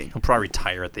doing? He'll probably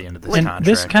retire at the end of this And contract.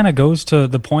 this kind of goes to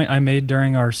the point I made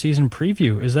during our season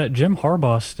preview, is that Jim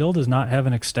Harbaugh still does not have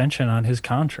an extension on his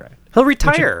contract. He'll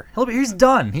retire. He's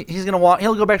done. He's gonna walk.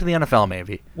 He'll go back to the NFL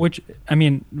maybe. Which, I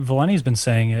mean, Valeni's been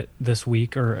saying it this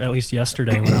week, or at least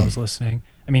yesterday when I was listening.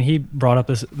 I mean, he brought up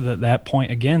that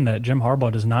point again, that Jim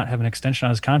Harbaugh does not have an extension on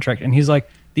his contract, and he's like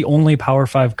the only Power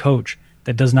 5 coach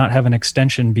that does not have an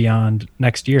extension beyond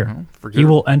next year. He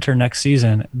will enter next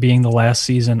season being the last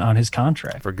season on his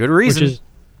contract. For good reason.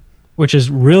 Which is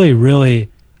really,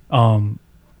 really,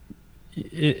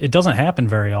 it doesn't happen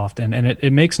very often, and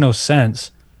it makes no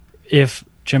sense if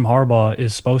Jim Harbaugh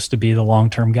is supposed to be the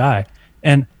long-term guy.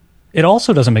 And it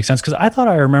also doesn't make sense, because I thought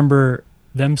I remember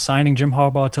them signing Jim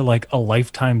Harbaugh to like a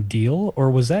lifetime deal, or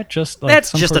was that just like that's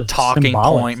some just sort a of talking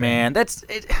symbolic point, thing? man.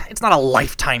 It's not a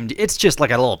lifetime. It's just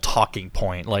like a little talking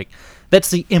point. Like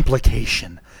that's the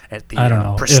implication at the I don't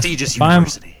know. prestigious If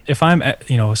university. if I'm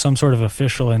some sort of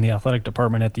official in the athletic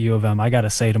department at the U of M, I got to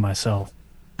say to myself,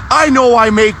 I know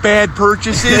I make bad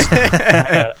purchases.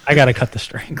 I got to cut the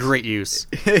string. Great use.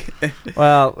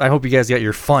 Well, I hope you guys got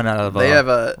your fun out of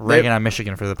ragging on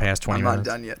Michigan for the past 20 I'm minutes.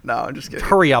 not done yet. No, I'm just kidding.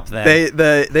 Hurry up then.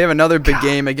 They have another big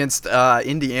game against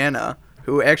Indiana,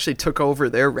 who actually took over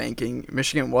their ranking.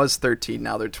 Michigan was 13,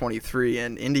 now they're 23,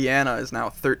 and Indiana is now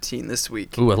 13 this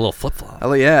week. Ooh, a little flip-flop.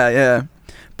 Oh, yeah.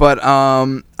 But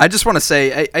I just want to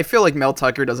say, I feel like Mel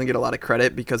Tucker doesn't get a lot of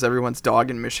credit because everyone's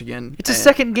dogging Michigan. It's a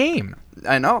second game.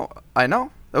 I know. That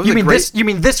was You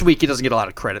mean this week he doesn't get a lot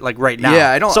of credit, like right now? Yeah,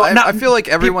 I don't. So I feel like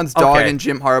everyone's dogging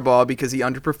Jim Harbaugh because he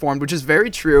underperformed, which is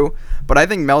very true. But I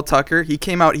think Mel Tucker, he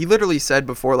came out, he literally said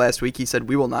before last week, he said,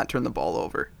 we will not turn the ball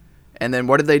over. And then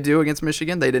what did they do against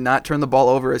Michigan? They did not turn the ball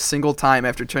over a single time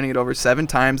after turning it over 7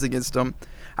 times against them.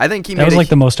 I think that was like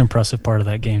the most impressive part of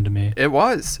that game to me. It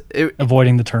was.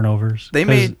 Avoiding the turnovers.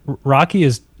 Rocky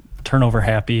is turnover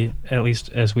happy, at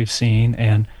least as we've seen,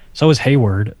 and so is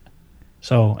Hayward.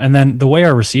 So, and then the way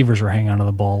our receivers were hanging onto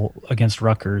the ball against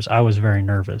Rutgers, I was very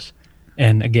nervous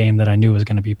in a game that I knew was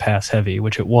going to be pass heavy,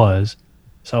 which it was.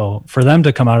 So for them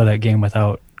to come out of that game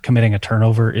without committing a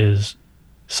turnover is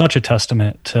such a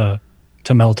testament to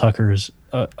Mel Tucker's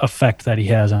effect that he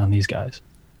has on these guys.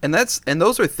 And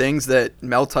those are things that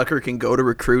Mel Tucker can go to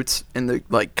recruits in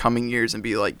the coming years and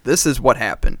be like, this is what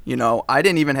happened. I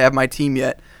didn't even have my team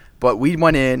yet, but we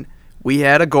went in, we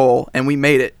had a goal, and we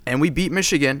made it, and we beat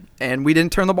Michigan, and we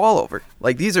didn't turn the ball over.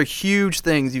 These are huge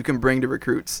things you can bring to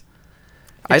recruits.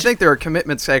 I think there are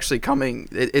commitments actually coming.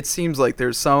 It seems like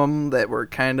there's some that were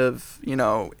kind of,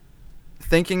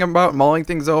 thinking about mulling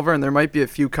things over, and there might be a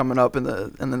few coming up in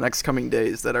the next coming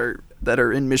days that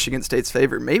are in Michigan State's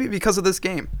favor, maybe because of this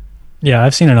game. Yeah,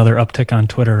 I've seen another uptick on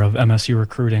Twitter of MSU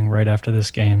recruiting right after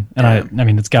this game, and I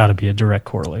mean it's got to be a direct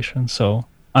correlation. So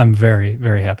I'm very,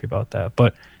 very happy about that.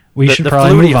 But we should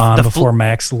probably move on before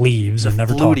Max leaves and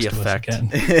never talks to us again.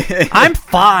 I'm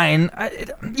fine.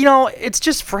 It's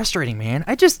just frustrating, man.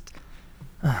 I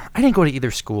didn't go to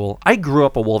either school. I grew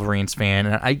up a Wolverines fan,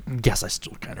 and I guess I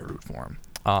still kind of root for him.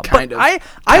 But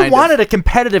I wanted a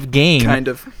competitive game. Kind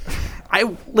of.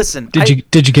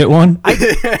 Did you get one?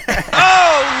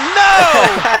 Oh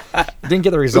no! Didn't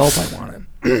get the result I wanted.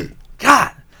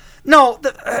 God, no.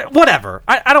 Whatever.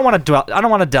 I don't want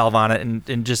to delve on it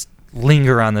and just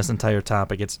linger on this entire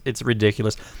topic. It's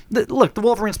ridiculous. Look, the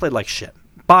Wolverines played like shit.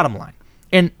 Bottom line.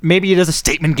 And maybe it is a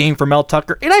statement game for Mel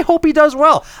Tucker, and I hope he does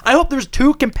well. I hope there's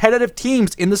 2 competitive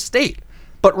teams in the state.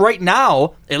 But right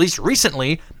now, at least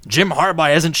recently, Jim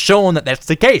Harbaugh hasn't shown that that's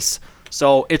the case.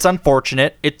 So it's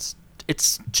unfortunate. It's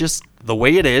just the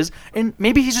way it is. And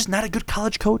maybe he's just not a good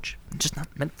college coach. Just not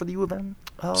meant for the U of M.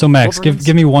 So Max,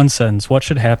 give me one sentence. What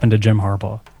should happen to Jim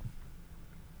Harbaugh?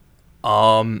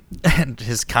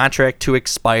 His contract to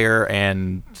expire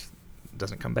and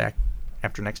doesn't come back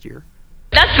after next year.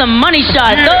 That's the money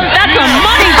shot. That's a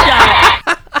money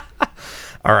shot.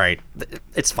 All right.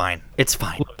 It's fine. It's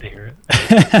fine. Love to hear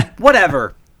it.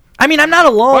 Whatever. I mean, I'm not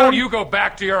alone. Why don't you go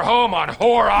back to your home on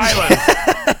Whore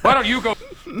Island? Why don't you go?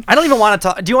 I don't even want to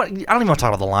talk. I don't even want to talk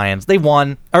about the Lions. They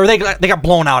won, or they got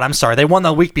blown out. I'm sorry. They won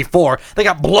the week before. They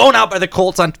got blown out by the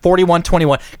Colts on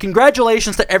 41-21.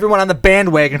 Congratulations to everyone on the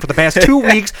bandwagon for the past 2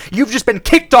 weeks. You've just been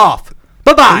kicked off.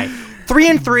 Bye-bye.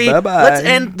 3-3. Bye-bye. Let's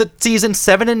end the season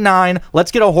 7-9.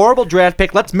 Let's get a horrible draft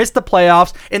pick. Let's miss the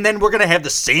playoffs, and then we're gonna have the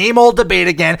same old debate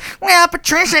again. Well,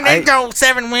 Patricia didn't go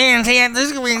 7 wins. He had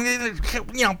this,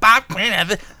 Bob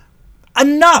Quinn.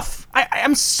 Enough!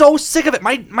 I'm so sick of it.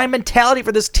 My mentality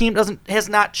for this team has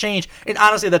not changed, and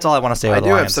honestly, that's all I want to say about the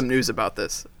Lions. I do have some news about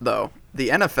this, though. The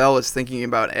NFL is thinking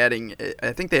about adding.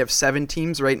 I think they have 7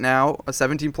 teams right now, a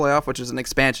 7-team playoff, which is an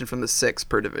expansion from the 6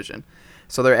 per division.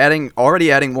 So they're already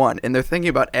adding 1, and they're thinking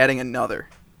about adding another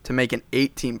to make an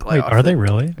 8-team playoff. Wait, are they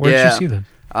really? Where did you see that?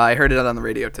 I heard it on the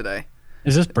radio today.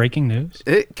 Is this breaking news?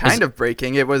 It kind of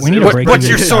breaking. It was. What's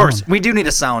your source? We do need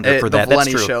a sounder for that. The That's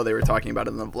Valeni true. show. They were talking about it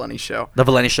in the Valeni show. The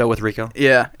Valeni show with Rico.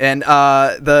 Yeah, and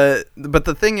but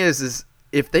the thing is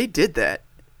if they did that,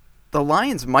 the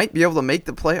Lions might be able to make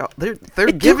the playoff.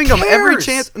 They're giving them every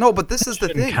chance. No, but this is the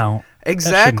thing. Count.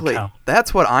 Exactly.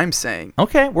 That's what I'm saying.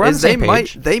 Okay, we're on the same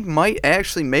page. They might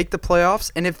actually make the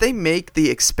playoffs, and if they make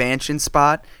the expansion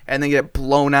spot and they get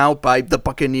blown out by the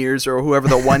Buccaneers or whoever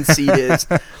the 1 seed is,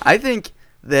 I think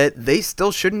that they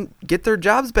still shouldn't get their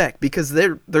jobs back, because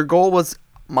their goal was,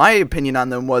 my opinion on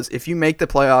them was, if you make the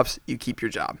playoffs, you keep your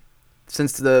job.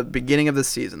 Since the beginning of the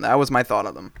season, that was my thought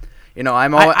of them.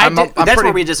 That's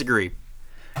where we disagree.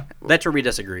 That's where we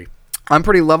disagree. I'm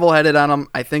pretty level-headed on them.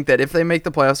 I think that if they make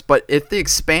the playoffs, but if the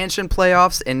expansion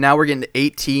playoffs, and now we're getting to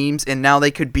 8 teams, and now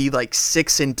they could be like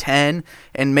 6-10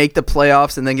 and make the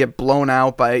playoffs and then get blown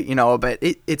out by, but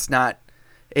it's not,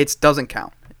 it doesn't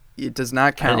count. It does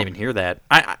not count. I didn't even hear that.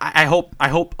 I hope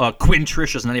Quinn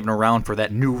Trisha's not even around for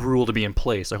that new rule to be in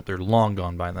place. I hope they're long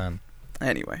gone by then.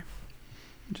 Anyway,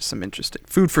 just some interesting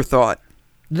food for thought.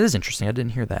 It is interesting. I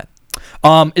didn't hear that.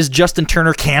 Is Justin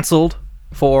Turner canceled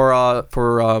for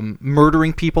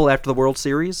murdering people after the World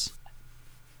Series?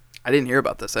 I didn't hear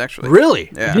about this, actually.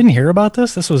 Really? Yeah. You didn't hear about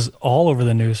this? This was all over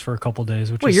the news for a couple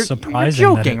days, which is surprising.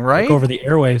 You're joking, right? Took over the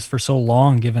airwaves for so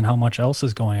long, given how much else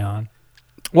is going on.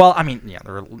 Well, I mean, yeah,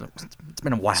 it's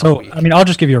been a wild week. So, I mean, I'll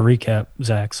just give you a recap,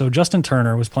 Zach. So, Justin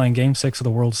Turner was playing Game 6 of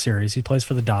the World Series. He plays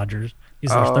for the Dodgers.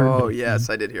 He's their third. Oh, yes,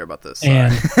 I did hear about this.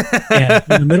 And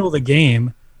in the middle of the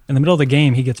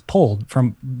game, he gets pulled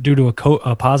due to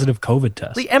a positive COVID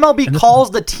test. The MLB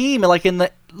calls the team like in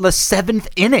the 7th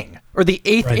inning or the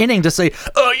 8th inning to say,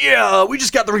 "Oh yeah, we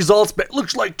just got the results back.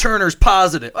 Looks like Turner's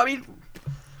positive." I mean,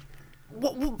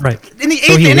 right in the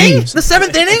 8th inning, the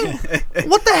 7th inning.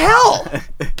 What the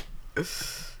hell?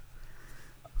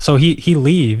 So he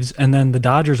leaves, and then the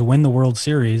Dodgers win the World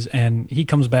Series, and he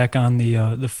comes back on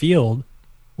the field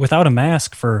without a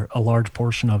mask for a large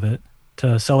portion of it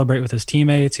to celebrate with his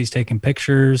teammates. He's taking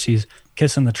pictures. He's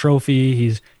kissing the trophy.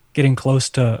 He's getting close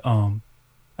to,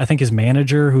 I think, his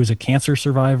manager, who's a cancer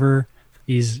survivor.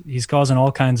 He's causing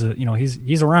all kinds of,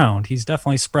 he's around. He's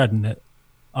definitely spreading it,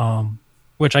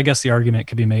 which I guess the argument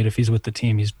could be made if he's with the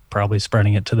team, he's probably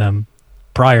spreading it to them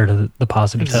prior to the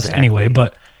positive test anyway.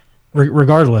 But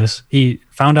regardless, he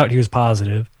found out he was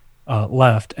positive,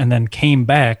 left, and then came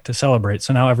back to celebrate.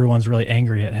 So now everyone's really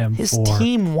angry at him. His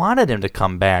team wanted him to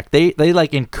come back. They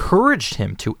like encouraged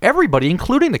him to. Everybody,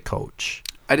 including the coach.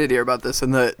 I did hear about this,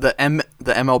 and the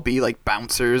MLB like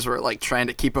bouncers were like trying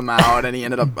to keep him out, and he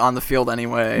ended up on the field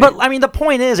anyway. But I mean, the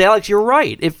point is, Alex, you're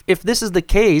right. If this is the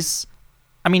case,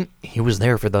 I mean, he was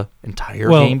there for the entire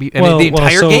game. The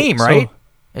entire game, right?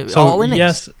 All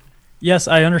innings. Yes,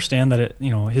 I understand that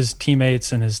his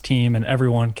teammates and his team and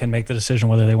everyone can make the decision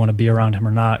whether they want to be around him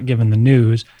or not, given the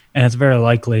news, and it's very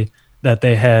likely that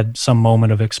they had some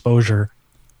moment of exposure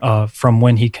from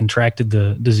when he contracted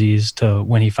the disease to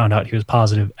when he found out he was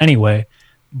positive anyway.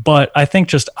 But I think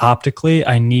just optically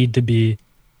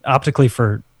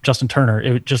for Justin Turner,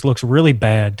 it just looks really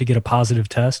bad to get a positive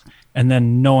test and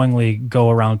then knowingly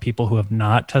go around people who have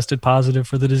not tested positive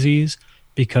for the disease,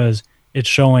 because it's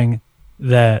showing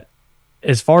that,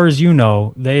 as far as you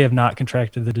know, they have not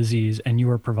contracted the disease, and you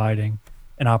are providing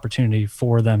an opportunity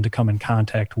for them to come in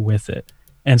contact with it.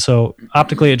 And so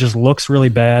optically, it just looks really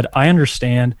bad. I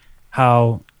understand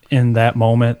how in that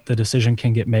moment the decision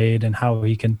can get made and how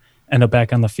he can end up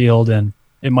back on the field, and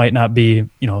it might not be,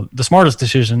 the smartest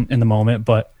decision in the moment,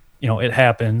 but it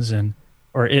happens,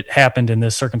 or it happened in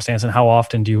this circumstance. And how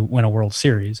often do you win a World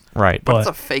Series? Right. But it's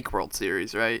a fake World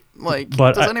Series, right?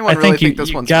 Does anyone really think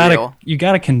this one's real? You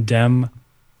got to condemn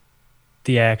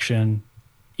the action,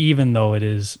 even though it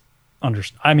is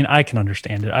I can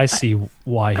understand it. I see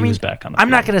why he was back on the field. I'm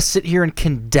not going to sit here and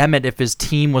condemn it if his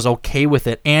team was okay with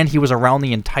it and he was around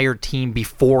the entire team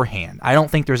beforehand. I don't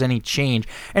think there's any change.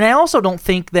 And I also don't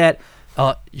think that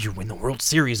you win the World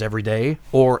Series every day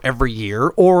or every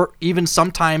year or even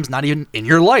sometimes not even in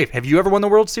your life. Have you ever won the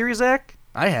World Series, Zach?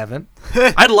 I haven't.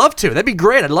 I'd love to. That'd be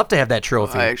great. I'd love to have that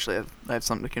trophy. I have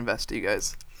something to confess to you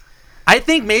guys. I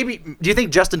think maybe, do you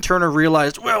think Justin Turner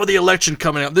realized, well, with the election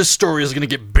coming up, this story is going to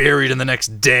get buried in the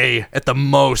next day at the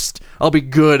most. I'll be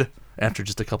good after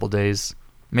just a couple days.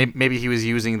 Maybe he was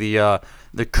using the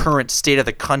current state of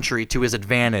the country to his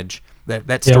advantage.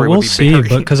 That story would be buried. We'll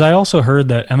see, because I also heard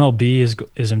that MLB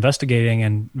is investigating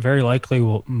and very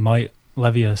likely might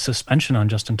levy a suspension on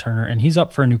Justin Turner, and he's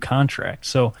up for a new contract.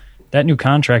 So that new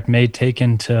contract may take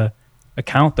into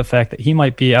account the fact that he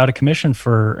might be out of commission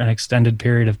for an extended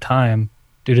period of time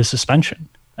due to suspension.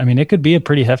 I mean, it could be a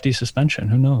pretty hefty suspension.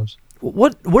 Who knows?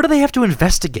 What do they have to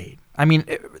investigate? I mean,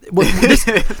 this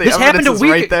happened a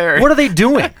week. Right there. What are they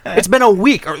doing? It's been a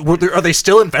week. Are they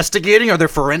still investigating? Are there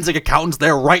forensic accountants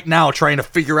there right now trying to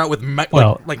figure out with in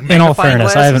all fairness,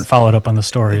 glasses? I haven't followed up on the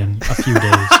story in a few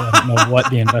days, so I don't know what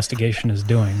the investigation is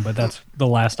doing. But that's the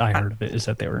last I heard of it, is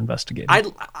that they were investigating.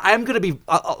 I'm going to be.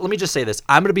 Let me just say this.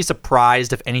 I'm going to be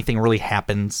surprised if anything really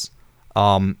happens.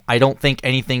 I don't think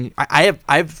anything.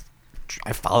 I've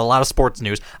followed a lot of sports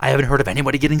news. I haven't heard of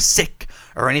anybody getting sick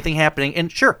or anything happening. And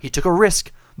sure, he took a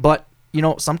risk. But,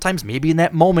 sometimes maybe in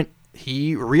that moment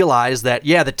he realized that,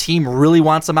 the team really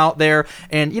wants him out there.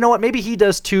 And you know what? Maybe he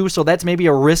does too. So that's maybe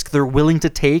a risk they're willing to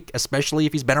take, especially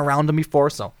if he's been around him before.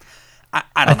 So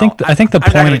I think the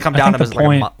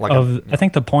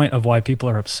point of why people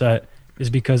are upset is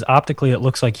because optically it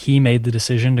looks like he made the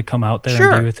decision to come out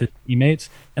there and be with his teammates.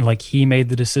 And like he made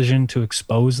the decision to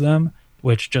expose them,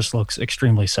 which just looks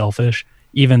extremely selfish,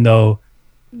 even though,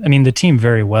 I mean, the team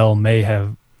very well may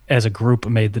have, as a group,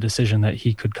 made the decision that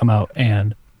he could come out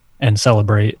and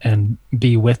celebrate and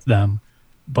be with them.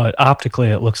 But optically,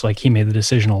 it looks like he made the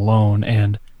decision alone,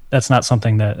 and that's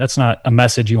not a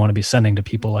message you want to be sending to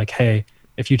people like, hey,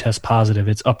 if you test positive,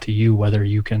 it's up to you whether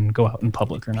you can go out in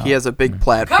public or not. He has a big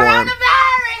platform.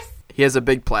 He has a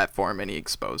big platform, and he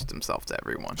exposed himself to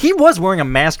everyone. He was wearing a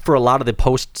mask for a lot of the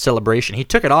post-celebration. He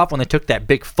took it off when they took that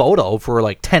big photo for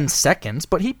like 10 seconds,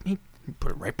 but he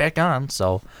put it right back on.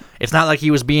 So it's not like he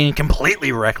was being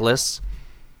completely reckless.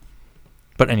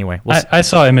 But anyway. I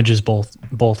saw images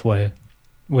both way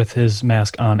with his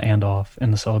mask on and off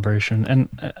in the celebration,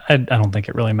 and I don't think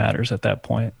it really matters at that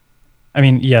point. I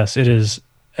mean, yes, it is,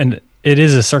 and it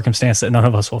is a circumstance that none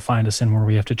of us will find us in where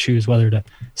we have to choose whether to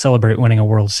celebrate winning a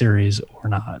World Series or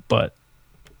not. But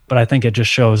I think it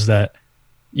just shows that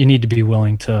you need to be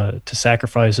willing to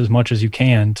sacrifice as much as you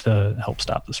can to help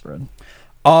stop the spread.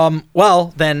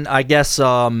 Well, then I guess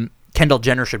Kendall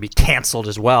Jenner should be canceled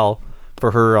as well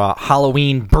for her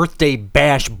Halloween birthday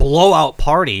bash blowout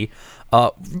party.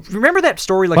 Remember that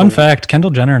story? Fun fact,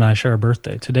 Kendall Jenner and I share a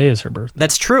birthday. Today is her birthday.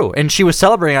 That's true. And she was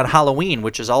celebrating on Halloween,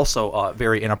 which is also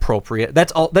very inappropriate.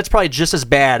 That's probably just as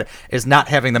bad as not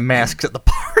having the masks at the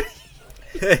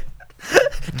party.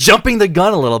 Jumping the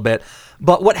gun a little bit.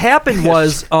 But what happened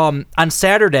was on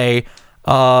Saturday,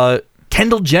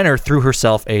 Kendall Jenner threw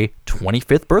herself a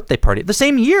 25th birthday party. The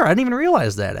same year. I didn't even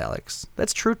realize that, Alex.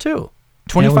 That's true, too.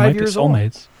 25 years old.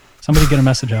 Soulmates. Somebody get a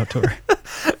message out to her.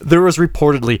 There was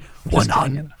reportedly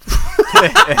 100.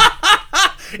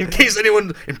 In case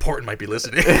anyone important might be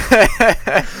listening.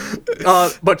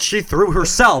 But she threw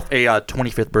herself a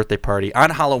 25th birthday party on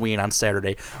Halloween on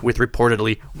Saturday with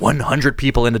reportedly 100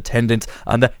 people in attendance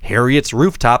on the Harriet's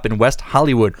rooftop in West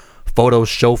Hollywood. Photos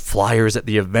show flyers at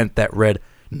the event that read,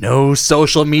 "No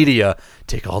social media.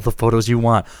 Take all the photos you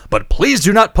want, but please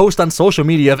do not post on social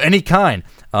media of any kind."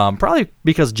 Probably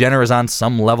because Jenner is on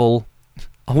some level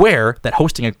aware that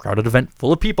hosting a crowded event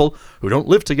full of people who don't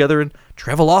live together and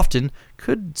travel often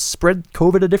could spread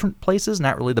COVID to different places.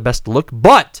 Not really the best look,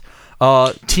 but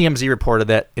TMZ reported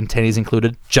that attendees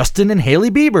included Justin and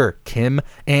Hailey Bieber, Kim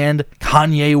and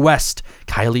Kanye West,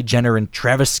 Kylie Jenner and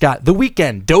Travis Scott, The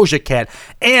Weeknd, Doja Cat,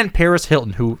 and Paris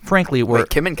Hilton, who frankly were... Wait,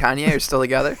 Kim and Kanye are still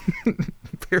together?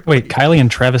 Wait, Kylie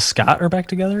and Travis Scott are back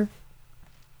together?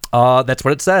 That's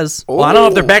what it says. Well, I don't know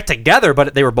if they're back together,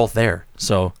 but they were both there,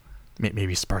 so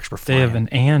maybe sparks were flying. They have an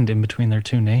 "and" in between their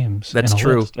two names. That's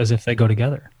true. As if they go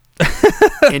together.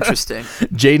 Interesting.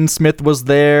 Jaden Smith was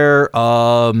there.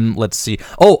 Let's see.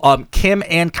 Kim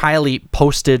and Kylie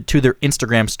posted to their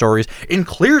Instagram stories in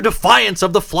clear defiance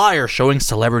of the flyer showing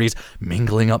celebrities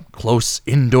mingling up close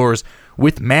indoors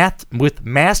with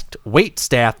masked wait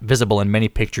staff visible in many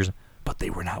pictures. but they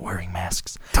were not wearing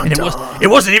masks. And it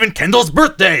wasn't even Kendall's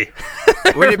birthday.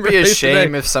 Wouldn't it be a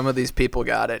shame if some of these people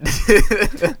got it?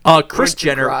 Kris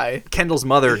Jenner, Kendall's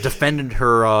mother, defended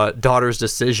her daughter's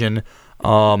decision. You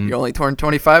only torn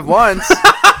 25 once.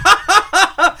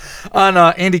 On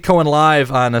Andy Cohen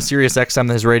Live on Sirius XM,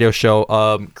 his radio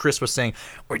show, Kris was saying,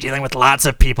 we're dealing with lots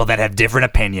of people that have different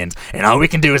opinions, and all we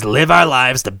can do is live our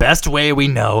lives the best way we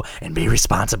know and be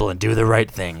responsible and do the right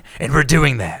thing. And we're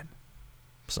doing that.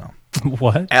 So,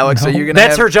 what? Alex, are you going to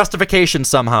That's her justification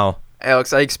somehow.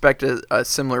 Alex, I expect a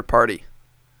similar party.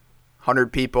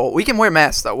 100 people. We can wear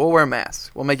masks, though. We'll wear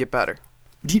masks. We'll make it better.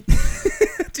 Do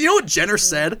you know what Jenner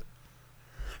said?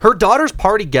 Her daughter's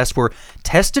party guests were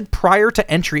tested prior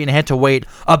to entry and had to wait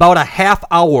about a half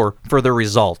hour for the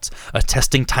results. A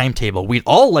testing timetable we'd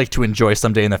all like to enjoy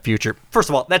someday in the future. First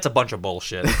of all, that's a bunch of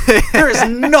bullshit. There is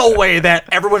no way that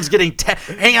everyone's getting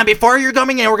hang on, before you're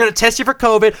coming in, we're going to test you for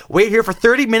COVID. Wait here for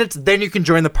 30 minutes, then you can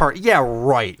join the party. Yeah,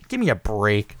 right. Give me a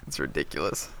break. That's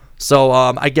ridiculous. So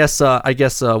I guess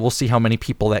we'll see how many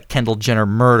people that Kendall Jenner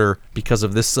murder because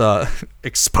of this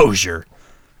exposure,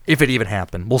 if it even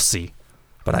happened. We'll see.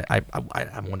 But I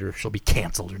wonder if she'll be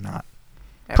canceled or not.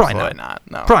 Absolutely Probably not.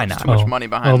 No, Probably there's not. Too much money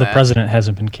behind the that. president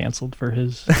hasn't been canceled for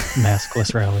his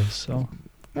maskless rallies, so.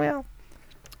 Well,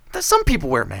 some people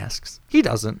wear masks. He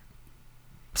doesn't.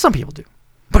 Some people do.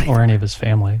 But or any of his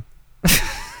family.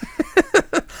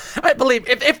 I believe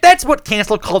if that's what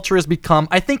cancel culture has become,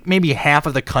 I think maybe half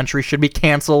of the country should be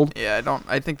canceled. Yeah,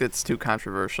 I think that's too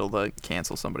controversial to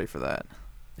cancel somebody for that.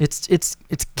 It's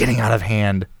getting out of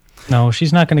hand. No,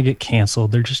 she's not going to get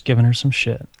canceled. They're just giving her some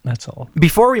shit. That's all.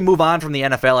 Before we move on from the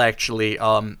NFL, actually,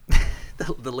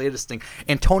 the latest thing,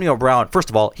 Antonio Brown, first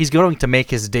of all, he's going to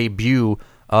make his debut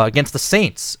against the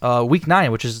Saints Week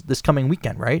 9, which is this coming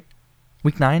weekend, right?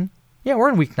 Week 9? Yeah, we're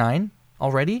in Week 9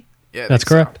 already. Yeah, that's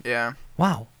correct. So. Yeah.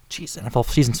 Wow. Jeez, NFL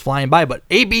season's flying by, but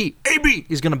AB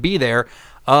is going to be there.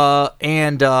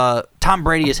 And Tom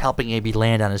Brady is helping AB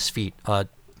land on his feet.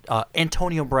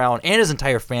 Antonio Brown and his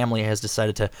entire family has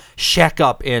decided to shack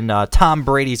up in Tom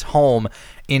Brady's home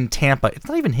in Tampa. It's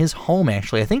not even his home,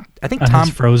 actually. I think on Tom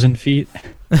his frozen feet.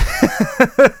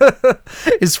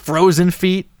 His frozen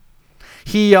feet.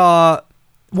 He he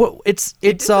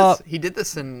did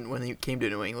this when he came to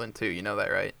New England too. You know that,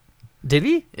 right? Did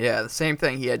he? Yeah, the same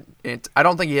thing. He had. I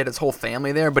don't think he had his whole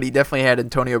family there, but he definitely had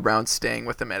Antonio Brown staying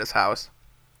with him at his house.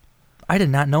 I did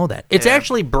not know that. It's Yeah.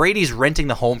 actually Brady's renting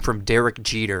the home from Derek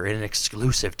Jeter in an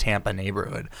exclusive Tampa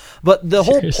neighborhood. But the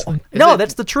Seriously? whole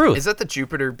that's the truth. Is that the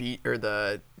Jupiter Beach or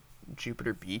the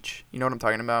Jupiter Beach? You know what I'm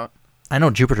talking about? I know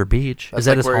Jupiter Beach. That's Is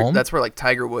that like his home? That's where like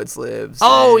Tiger Woods lives.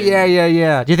 Oh and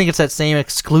yeah. Do you think it's that same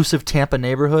exclusive Tampa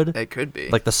neighborhood? It could be.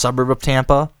 Like the suburb of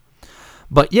Tampa.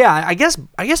 But yeah, I guess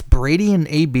Brady and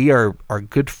AB are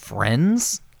good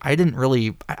friends. I did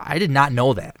not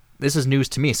know that. This is news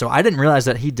to me. So I didn't realize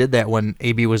that he did that when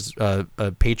AB was a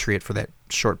Patriot for that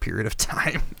short period of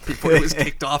time before he was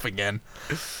kicked off again.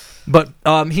 But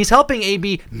he's helping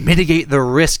AB mitigate the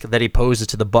risk that he poses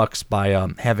to the Bucs by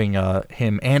having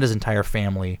him and his entire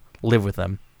family live with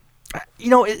him. You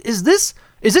know, is this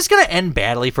going to end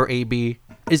badly for AB?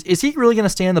 Is he really going to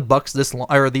stay in the Bucs this long,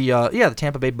 or the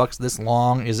Tampa Bay Bucs this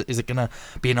long? Is it going to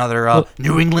be another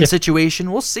New England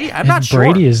situation? We'll see. I'm not sure.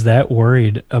 Brady is that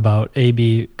worried about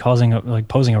AB posing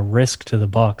a risk to the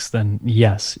Bucs, then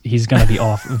yes, he's going to be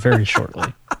off very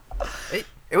shortly.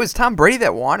 It was Tom Brady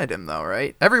that wanted him, though,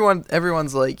 right?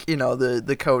 Everyone's like,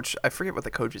 the coach. I forget what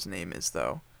the coach's name is,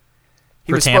 though.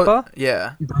 For Tampa?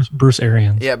 Yeah. Bruce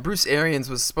Arians. Yeah, Bruce Arians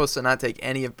was supposed to not take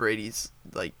any of Brady's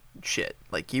shit.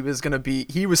 Like he was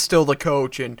still the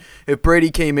coach, and if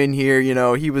Brady came in here,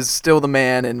 he was still the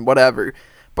man and whatever.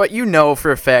 But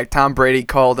for a fact, Tom Brady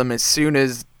called him as soon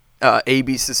as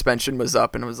AB's suspension was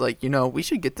up, and was like, we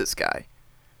should get this guy.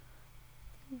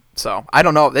 So I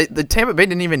don't know. The Tampa Bay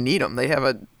didn't even need him. They have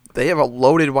a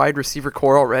loaded wide receiver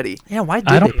core already. Yeah, why did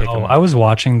I don't they pick know. him up? I was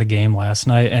watching the game last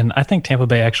night, and I think Tampa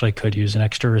Bay actually could use an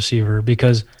extra receiver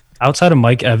because outside of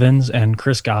Mike Evans and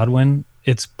Chris Godwin,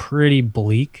 it's pretty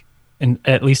bleak, and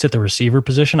at least at the receiver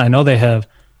position. I know they have,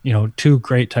 two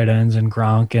great tight ends in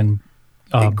Gronk and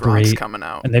Gronk's coming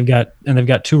out, and they've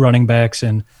got two running backs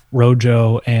in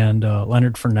Rojo and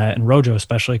Leonard Fournette, and Rojo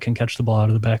especially can catch the ball out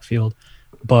of the backfield,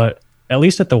 but at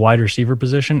least at the wide receiver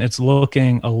position, it's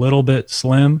looking a little bit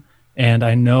slim. And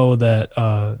I know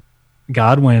that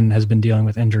Godwin has been dealing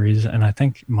with injuries, and I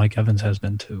think Mike Evans has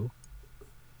been too.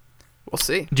 We'll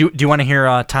see. Do you want to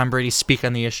hear Tom Brady speak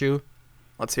on the issue?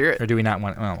 Let's hear it. Or do we not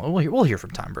want? Well, we'll hear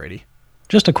from Tom Brady.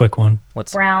 Just a quick one.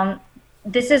 Brown,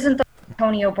 this isn't the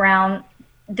Antonio Brown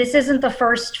this isn't the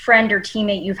first friend or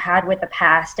teammate you've had with the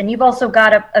past, and you've also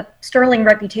got a sterling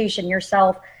reputation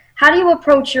yourself. How do you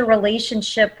approach your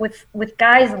relationship with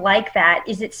guys like that?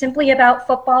 Is it simply about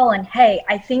football and, hey,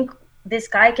 I think this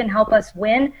guy can help us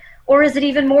win? Or is it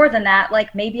even more than that?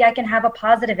 Like, maybe I can have a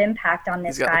positive impact on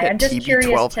this guy. I'm just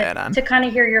curious to kind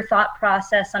of hear your thought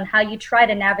process on how you try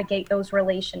to navigate those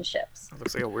relationships.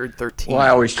 Looks like a weird 13. Well, I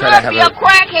always try to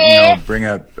have bring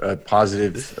a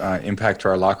positive impact to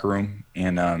our locker room.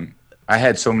 And I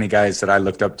had so many guys that I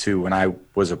looked up to when I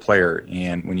was a player.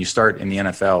 And when you start in the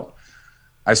NFL,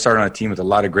 I started on a team with a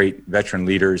lot of great veteran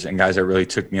leaders and guys that really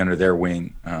took me under their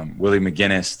wing. Willie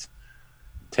McGinnis,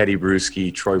 Teddy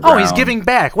Bruschi, Troy Brown. Oh, he's giving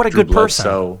back. What a Drew good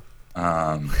person.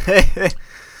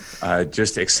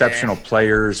 Just exceptional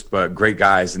players, but great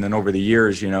guys. And then over the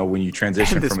years, when you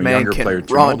transition from a younger player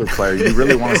to an older player, you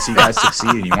really want to see guys succeed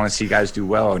and you want to see guys do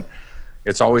well. And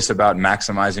it's always about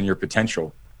maximizing your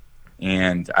potential.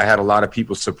 And I had a lot of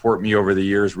people support me over the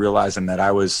years, realizing that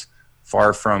I was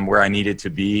far from where I needed to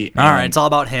be. All right, it's all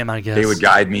about him, I guess. They would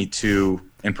guide me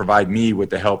and provide me with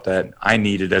the help that I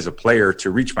needed as a player to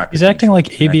reach my potential. He's acting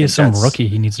like AB is some rookie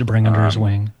he needs to bring under his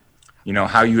wing.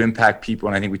 How you impact people,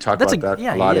 and I think we talk about that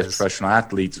a lot as professional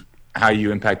athletes. How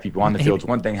you impact people on the field is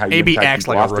one thing. How you impact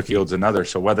people off the field is another.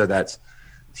 So whether that's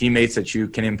teammates that you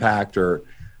can impact or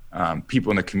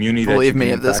people in the community. Believe me,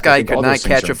 if this guy could not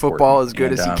catch a football as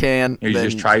good as he can, you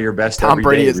just try your best. Tom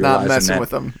Brady is not messing with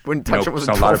him. Wouldn't touch him with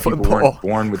a lot of people weren't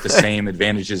born with the same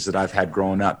advantages that I've had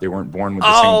growing up. They weren't born with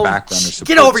the same background or support.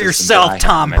 Get over yourself,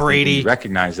 Tom Brady. You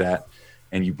recognize that,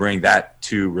 and you bring that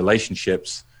to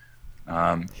relationships.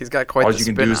 He's got quite all the you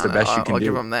can spin do is the on best it. you can I'll do.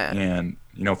 give him that. And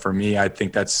for me, I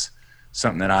think that's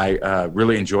something that I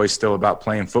really enjoy still about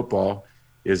playing football.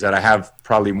 Is that I have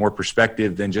probably more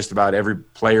perspective than just about every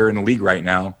player in the league right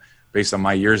now, based on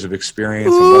my years of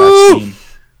experience and what I've seen.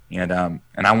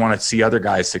 And I want to see other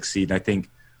guys succeed. And I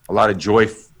think a lot of joy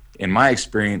in my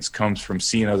experience comes from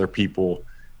seeing other people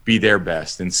be their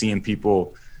best and seeing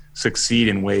people succeed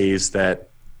in ways that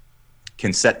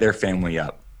can set their family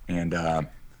up. And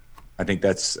I think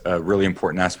that's a really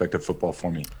important aspect of football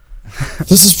for me.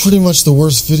 This is pretty much the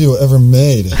worst video ever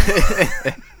made.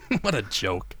 What a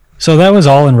joke. So that was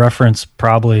all in reference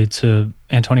probably to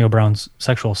Antonio Brown's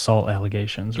sexual assault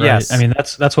allegations, right? Yes. I mean,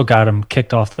 that's what got him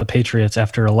kicked off the Patriots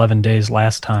after 11 days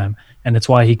last time, and it's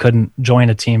why he couldn't join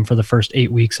a team for the first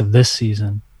 8 weeks of this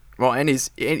season. Well, and he's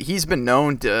been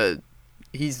known to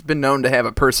have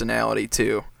a personality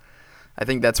too. I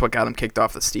think that's what got him kicked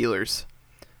off the Steelers,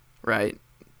 right?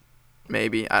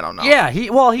 Maybe, I don't know. Yeah,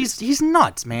 he's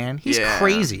nuts, man. He's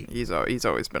crazy. He's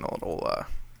always been a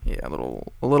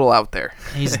little out there.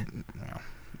 He's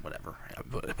whatever.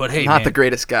 But hey, not the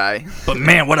greatest guy. But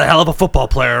man, what a hell of a football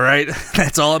player, right?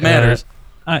 That's all that matters.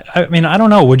 I mean, I don't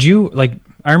know. Would you like?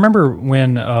 I remember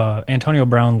when Antonio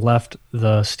Brown left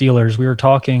the Steelers. We were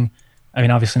talking. I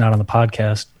mean, obviously not on the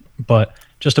podcast, but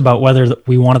just about whether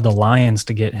we wanted the Lions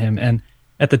to get him. And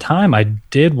at the time, I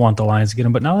did want the Lions to get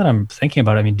him. But now that I'm thinking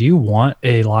about it, I mean, do you want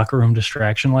a locker room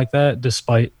distraction like that,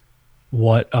 despite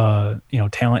what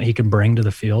talent he can bring to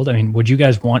the field? I mean, would you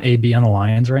guys want AB on the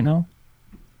Lions right now?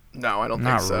 No, I don't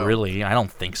think so. Not really. I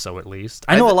don't think so, at least.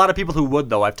 I know a lot of people who would,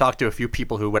 though. I've talked to a few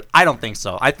people who would. I don't think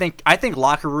so. I think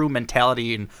locker room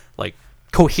mentality and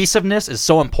cohesiveness is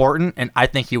so important, and I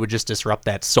think he would just disrupt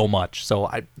that so much. So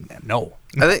no.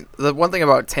 I think the one thing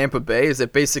about Tampa Bay is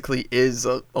it basically is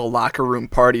a locker room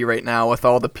party right now with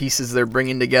all the pieces they're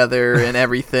bringing together and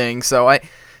everything. So I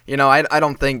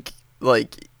don't think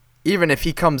even if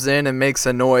he comes in and makes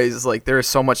a noise, there is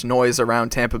so much noise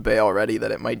around Tampa Bay already that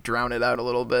it might drown it out a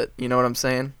little bit. You know what I'm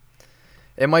saying?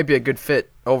 It might be a good fit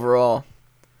overall.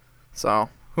 So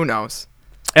who knows?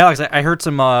 Alex, I heard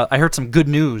some good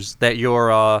news that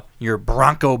your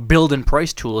Bronco build and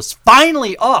price tool is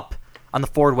finally up on the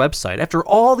Ford website after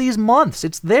all these months.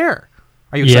 It's there.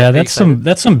 Are you excited? Yeah,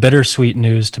 that's some bittersweet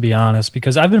news, to be honest,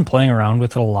 because I've been playing around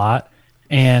with it a lot.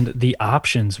 And the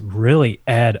options really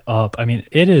add up. I mean,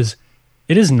 it is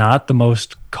not the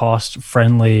most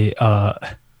cost-friendly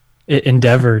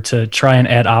endeavor to try and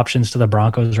add options to the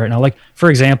Broncos right now. Like, for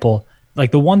example,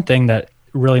 the one thing that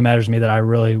really matters to me that I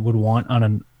really would want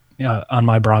on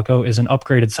my Bronco is an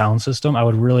upgraded sound system. I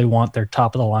would really want their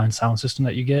top-of-the-line sound system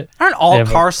that you get. Aren't all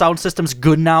car sound systems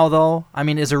good now, though? I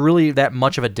mean, is there really that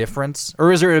much of a difference?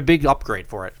 Or is there a big upgrade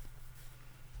for it?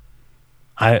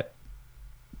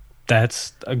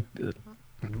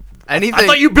 Anything. I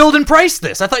thought you build and price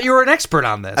this. I thought you were an expert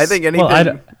on this. I think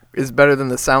anything is better than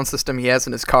the sound system he has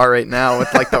in his car right now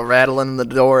with the rattling in the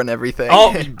door and everything.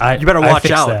 Oh, you better watch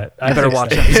out. You better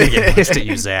watch out. He's going to get pissed at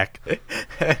you, Zach.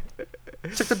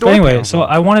 It's like the door But anyway, panel. so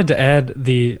I wanted to add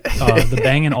the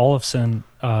Bang & Olufsen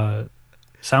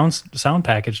sound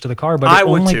package to the car, but I it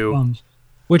would only too. comes,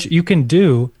 which you can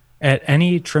do at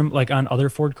any trim, like on other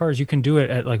Ford cars, you can do it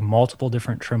at like multiple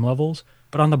different trim levels.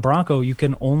 But on the Bronco, you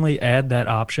can only add that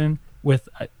option with,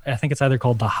 I think it's either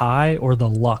called the High or the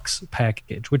Lux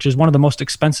package, which is one of the most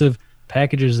expensive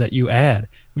packages that you add,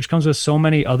 which comes with so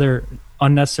many other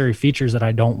unnecessary features that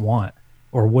I don't want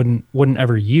or wouldn't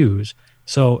ever use.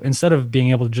 So instead of being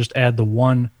able to just add the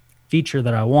one feature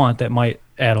that I want that might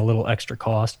add a little extra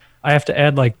cost, I have to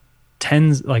add like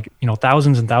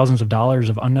thousands and thousands of dollars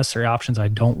of unnecessary options I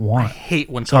don't want. I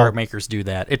hate when car makers do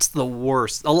that. It's the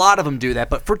worst. A lot of them do that,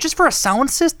 but for a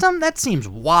sound system, that seems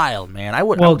wild, man. I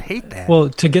would hate that. Well,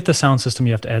 to get the sound system,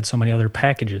 you have to add so many other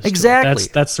packages. Exactly.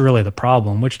 That's really the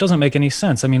problem, which doesn't make any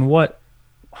sense. I mean,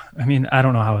 I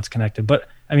don't know how it's connected, but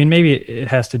I mean, maybe it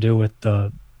has to do with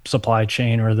the supply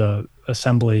chain or the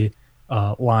assembly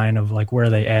line of like where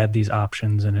they add these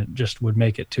options, and it just would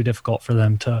make it too difficult for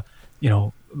them to,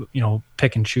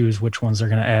 pick and choose which ones they're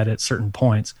going to add at certain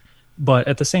points. But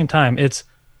at the same time, it's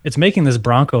making this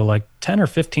Bronco like $10,000 or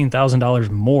 $15,000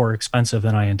 more expensive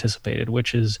than I anticipated,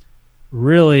 which is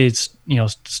really,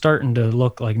 starting to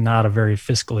look like not a very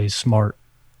fiscally smart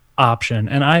option.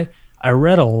 And I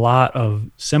read a lot of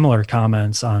similar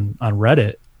comments on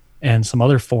Reddit and some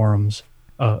other forums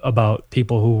about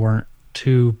people who weren't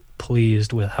too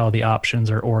pleased with how the options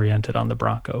are oriented on the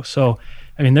Bronco. So,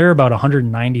 I mean, there are about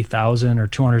 190,000 or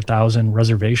 200,000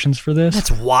 reservations for this.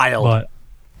 That's wild. But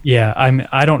yeah,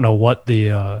 I don't know what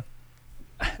the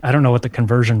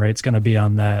conversion rate's going to be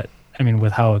on that. I mean,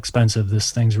 with how expensive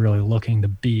this thing's really looking to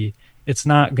be, it's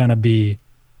not going to be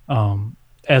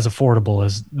as affordable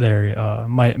as they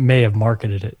may have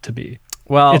marketed it to be.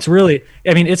 Well, it's really,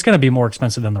 I mean, it's going to be more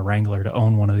expensive than the Wrangler to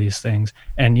own one of these things.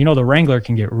 And, the Wrangler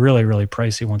can get really, really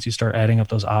pricey once you start adding up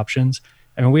those options.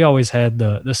 I mean, we always had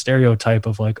the stereotype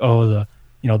of like, the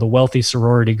wealthy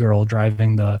sorority girl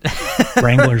driving the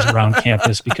Wranglers around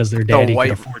campus because their daddy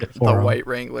could afford it for them. The white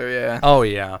Wrangler, yeah. Oh,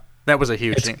 yeah. That was a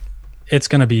huge thing. It's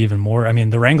going to be even more. I mean,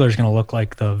 the Wrangler's going to look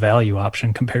like the value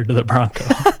option compared to the Bronco.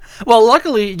 Well,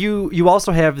 luckily, you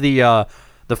also have the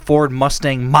Ford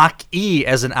Mustang Mach-E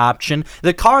as an option.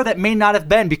 The car that may not have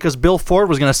been because Bill Ford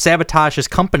was going to sabotage his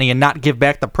company and not give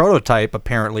back the prototype,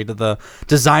 apparently, to the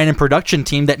design and production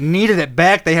team that needed it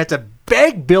back. They had to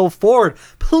beg Bill Ford,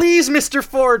 please, Mr.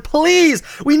 Ford, please,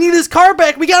 we need his car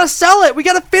back. We got to sell it. We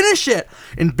got to finish it.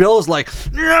 And Bill's like,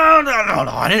 no.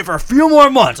 I need it for a few more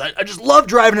months. I just love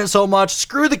driving it so much.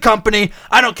 Screw the company.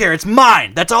 I don't care. It's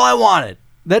mine. That's all I wanted.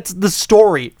 That's the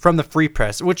story from the Free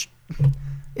Press, which...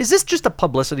 Is this just a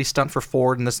publicity stunt for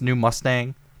Ford and this new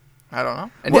Mustang? I don't know.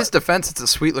 In his defense, it's a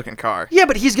sweet-looking car. Yeah,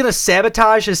 but he's going to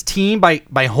sabotage his team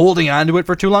by holding on to it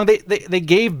for too long. They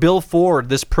gave Bill Ford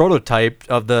this prototype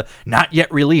of the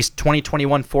not-yet-released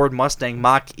 2021 Ford Mustang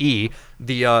Mach-E,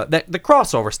 the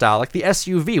crossover style, like the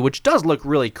SUV, which does look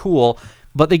really cool.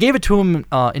 But they gave it to him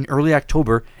in early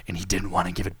October, and he didn't want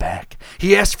to give it back.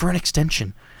 He asked for an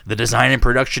extension. The design and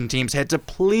production teams had to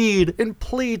plead,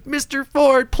 Mr.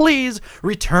 Ford, please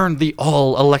return the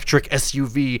all-electric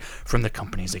SUV from the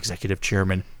company's executive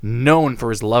chairman, known for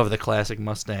his love of the classic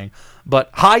Mustang. But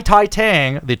Hai Tai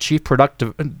Tang, the chief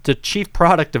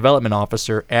product development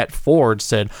officer at Ford,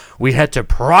 said, we had to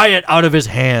pry it out of his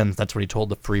hands. That's what he told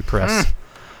the Free Press.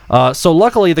 So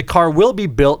luckily, the car will be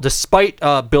built despite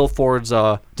Bill Ford's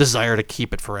desire to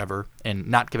keep it forever and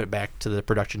not give it back to the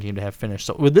production team to have finished.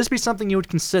 So would this be something you would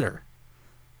consider?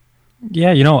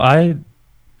 Yeah, I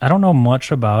don't know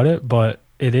much about it, but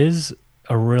it is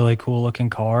a really cool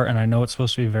looking car, and I know it's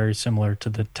supposed to be very similar to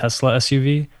the Tesla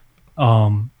SUV.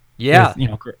 Yeah,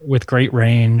 with great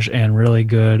range and really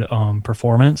good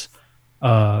performance.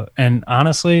 And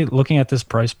honestly, looking at this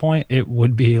price point, it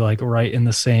would be like right in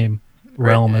the same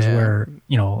realm as where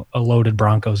a loaded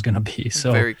Bronco is going to be.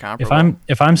 So very comparable.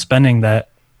 if I'm spending that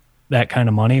kind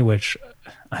of money, which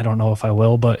I don't know if I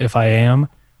will, but if I am,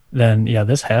 then yeah,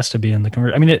 this has to be in the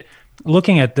conversion. I mean,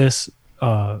 looking at this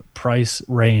price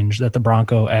range that the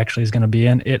Bronco actually is going to be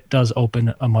in, it does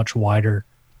open a much wider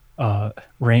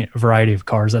variety of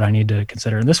cars that I need to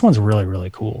consider. And this one's really, really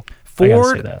cool.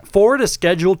 Ford is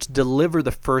scheduled to deliver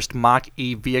the first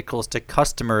Mach-E vehicles to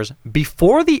customers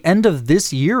before the end of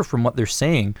this year, from what they're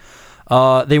saying.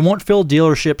 They won't fill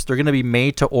dealerships. They're going to be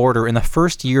made to order. In the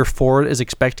first year, Ford is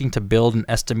expecting to build an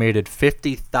estimated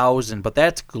 50,000, but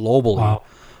that's globally.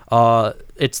 Wow.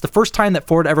 It's the first time that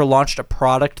Ford ever launched a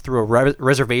product through a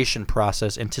reservation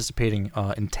process, anticipating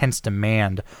intense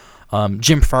demand.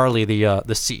 Jim Farley, the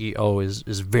CEO,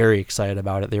 is very excited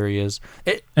about it. There he is.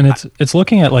 And it's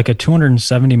looking at like a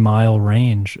 270 mile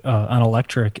range on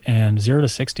electric and 0 to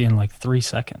 60 in like 3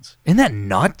 seconds. Isn't that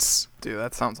nuts? Dude,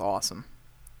 that sounds awesome.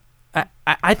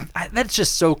 I that's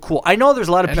just so cool. I know there's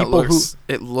a lot of people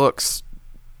it looks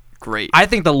great. I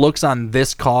think the looks on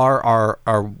this car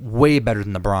are way better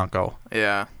than the Bronco.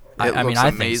 Yeah. I mean,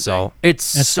 I think so.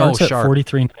 It's It so starts sharp. at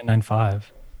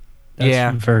 43,995.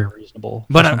 That's very reasonable.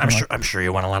 But for something I'm sure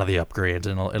you want a lot of the upgrades,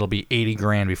 and it'll be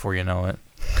 $80,000 before you know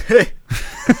it.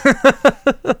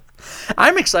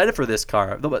 I'm excited for this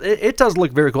car. It does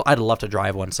look very cool. I'd love to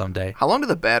drive one someday. How long do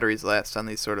the batteries last on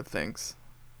these sort of things?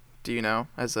 Do you know,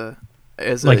 as a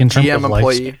Like in terms GM of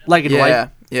employee? Like in life?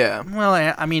 Yeah. Well,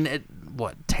 I mean,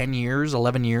 10 years,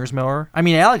 11 years more? I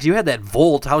mean, Alex, you had that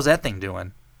Volt. How's that thing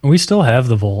doing? We still have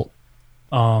the Volt.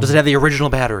 Does it have the original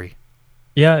battery?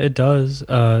 Yeah, it does.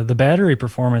 The battery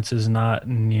performance is not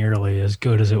nearly as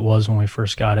good as it was when we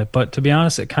first got it. But to be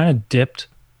honest, it kind of dipped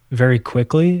very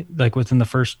quickly, like within the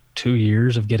first 2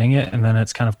 years of getting it, and then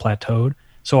it's kind of plateaued.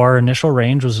 So our initial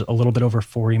range was a little bit over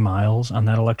 40 miles on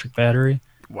that electric battery.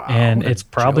 Wow. And it's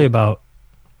probably about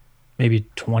maybe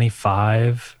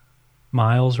 25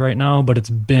 miles right now, but it's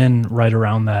been right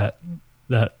around that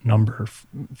number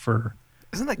for...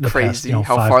 Isn't that the crazy past,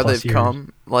 how 5+ far they've years.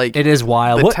 come? Like, it is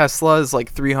wild. The What? Tesla is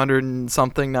like 300 and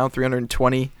something now,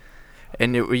 320,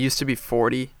 and it used to be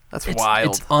 40. That's wild.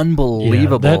 It's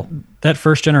unbelievable. Yeah, that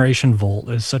first generation Volt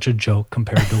is such a joke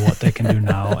compared to what they can do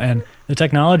now. And the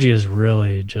technology is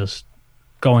really just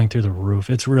going through the roof.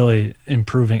 It's really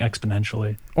improving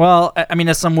exponentially. Well, I mean,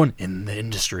 as someone in the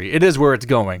industry, it is where it's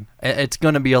going. It's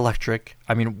going to be electric.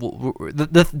 I mean,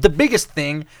 the biggest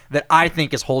thing that I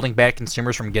think is holding back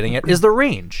consumers from getting it is the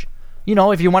range. You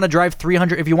know, if you want to drive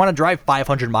 300, if you want to drive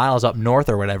 500 miles up north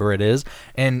or whatever it is,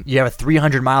 and you have a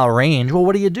 300-mile range, well,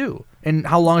 what do? And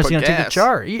how long is it going to take to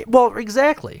charge? Well,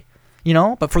 exactly. You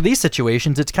know, but for these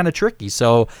situations, it's kind of tricky.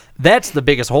 So that's the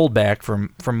biggest holdback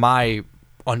from my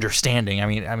understanding.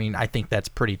 I mean, I think that's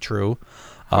pretty true.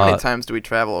 How many times do we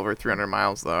travel over 300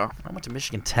 miles, though? I went to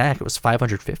Michigan Tech. It was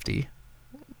 550.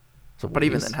 So but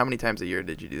even then, how many times a year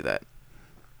did you do that?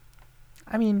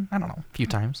 I mean, I don't know, a few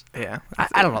times. Yeah.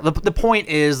 I don't know. The point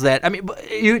is that, I mean,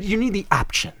 you need the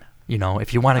option. You know,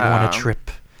 if you want to go on a trip,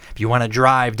 if you want to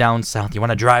drive down south, you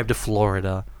want to drive to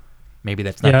Florida, maybe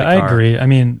that's not the car. Yeah, I agree. I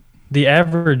mean, the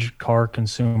average car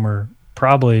consumer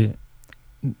probably,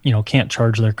 can't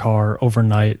charge their car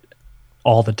overnight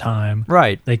all the time.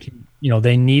 Right. They can,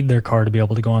 they need their car to be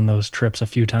able to go on those trips a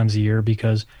few times a year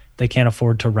because they can't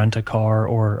afford to rent a car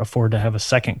or afford to have a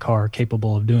second car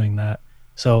capable of doing that.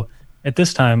 So at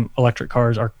this time, electric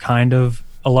cars are kind of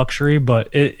a luxury, but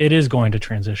it is going to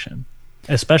transition,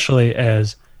 especially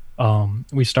as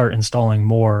we start installing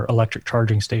more electric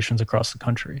charging stations across the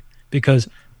country. Because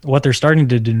what they're starting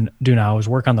to do now is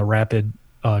work on the rapid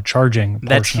charging portion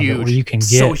That's huge. of it, where you can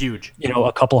get so huge.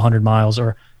 A couple hundred miles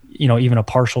or even a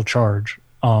partial charge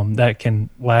that can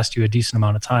last you a decent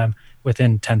amount of time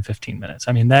within 10-15 minutes.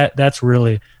 I mean, that's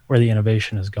really where the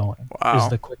innovation is going. Wow. Is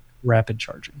the quick rapid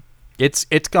charging. It's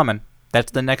coming.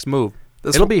 That's the next move.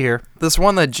 It'll be here. This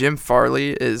one that Jim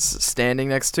Farley is standing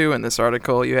next to in this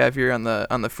article you have here on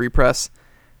the Free Press,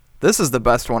 this is the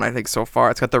best one I think so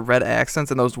far. It's got the red accents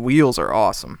and those wheels are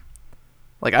awesome.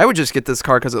 Like, I would just get this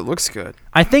car because it looks good.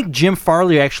 I think Jim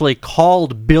Farley actually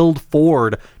called Bill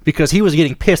Ford because he was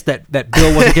getting pissed that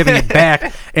Bill wasn't giving it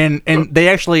back. And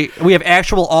we have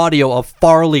actual audio of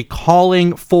Farley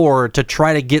calling Ford to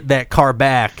try to get that car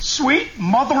back. Sweet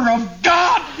mother of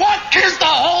God, what is the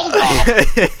holdup?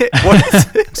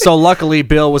 So luckily,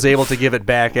 Bill was able to give it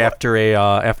back after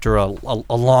a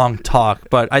long talk.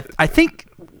 But I think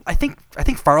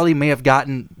Farley may have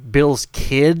gotten Bill's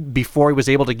kid before he was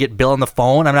able to get Bill on the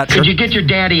phone. I'm not sure. Did you get your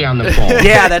daddy on the phone?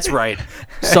 Yeah, that's right.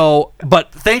 So,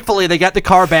 but thankfully they got the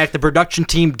car back. The production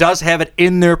team does have it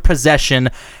in their possession,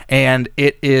 and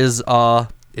it is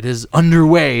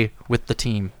underway with the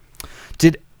team.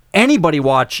 Did anybody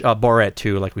watch Borat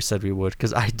 2 like we said we would?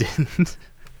 Because I didn't.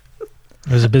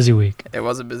 It was a busy week. It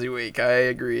was a busy week. I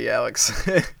agree, Alex.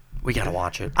 We gotta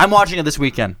watch it. I'm watching it this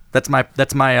weekend. That's my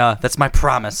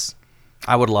promise.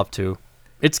 I would love to.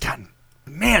 Has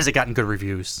it gotten good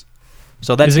reviews?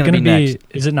 So that's going to be next.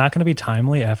 Is it not going to be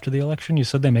timely after the election? You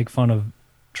said they make fun of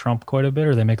Trump quite a bit,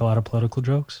 or they make a lot of political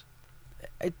jokes.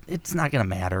 It's not going to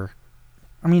matter.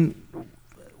 I mean,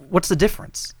 what's the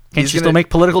difference? Can't you still make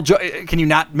political jokes? Can you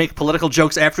not make political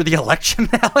jokes after the election,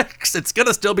 Alex? It's going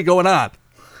to still be going on.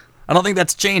 I don't think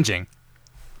that's changing.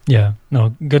 Yeah.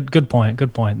 No. Good point.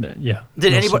 Good point. Yeah.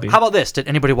 How about this? Did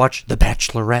anybody watch The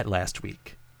Bachelorette last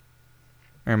week?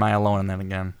 Or am I alone in that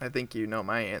again? I think you know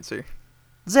my answer.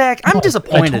 Zach, I'm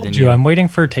disappointed I told in you. you. I'm waiting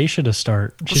for Tayshia to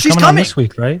start. She's she's coming on coming. this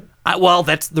week, right? Well,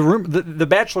 that's the room. The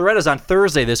Bachelorette is on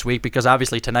Thursday this week because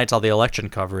obviously tonight's all the election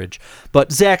coverage.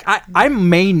 But Zach, I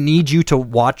may need you to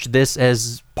watch this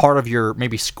as part of your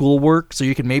maybe schoolwork, so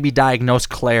you can maybe diagnose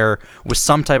Claire with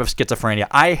some type of schizophrenia.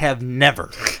 I have never.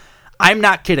 I'm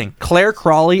not kidding. Claire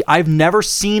Crawley. I've never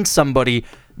seen somebody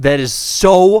that is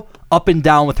so up and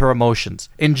down with her emotions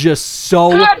and just so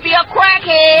Could be a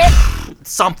crackhead.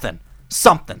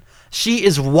 something. She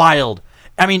is wild.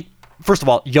 I mean, first of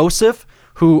all, Yosef,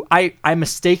 who I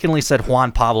mistakenly said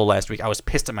Juan Pablo last week. I was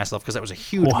pissed at myself because that was a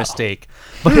huge mistake.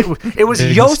 But it was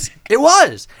Yosef. It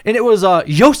was. And it was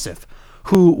Yosef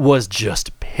who was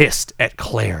just pissed at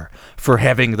Claire for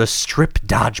having the strip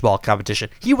dodgeball competition.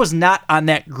 He was not on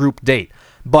that group date,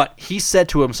 but he said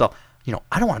to himself,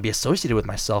 I don't want to be associated with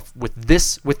myself with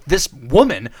this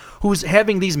woman who's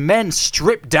having these men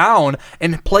strip down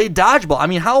and play dodgeball. I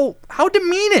mean, how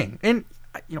demeaning. And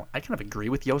I kind of agree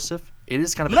with Yosef. It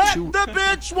is kind of Let the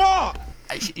bitch walk.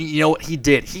 You know what he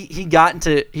did? He got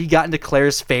into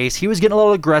Claire's face. He was getting a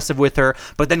little aggressive with her,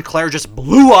 but then Claire just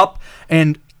blew up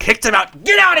and kicked him out.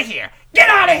 Get out of here! Get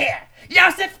out of here!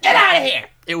 Yosef, get out of here!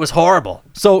 It was horrible.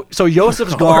 So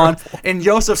Yosef's gone, and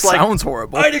Yosef's like, sounds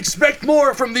horrible. I'd expect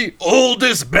more from the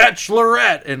oldest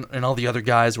Bachelorette, and all the other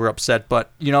guys were upset.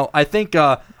 But I think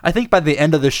by the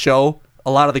end of the show,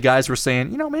 a lot of the guys were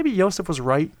saying, maybe Yosef was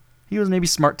right. He was maybe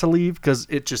smart to leave because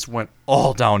it just went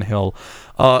all downhill.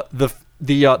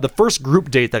 The first group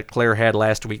date that Claire had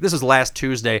last week, this is last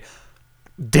Tuesday,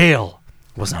 Dale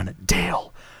was on it.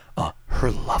 Dale,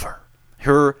 her lover,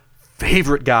 her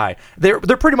favorite guy. They're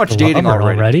pretty much dating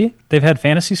already. They've had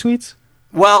fantasy suites?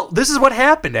 Well, this is what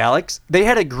happened, Alex. They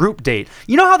had a group date.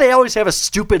 You know how they always have a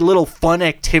stupid little fun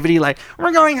activity like,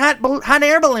 we're going hot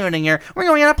air ballooning, or we're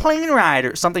going on a plane ride,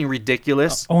 or something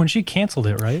ridiculous? Oh, and she canceled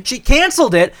it, right? She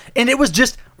canceled it, and it was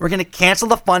just, we're going to cancel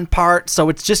the fun part, so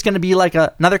it's just going to be like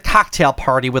another cocktail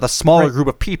party with a smaller group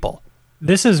of people.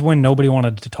 This is when nobody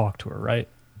wanted to talk to her, right?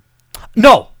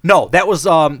 No, that was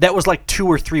like 2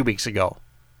 or 3 weeks ago.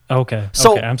 Okay,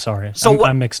 I'm sorry.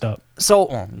 I'm mixed up. So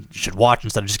you should watch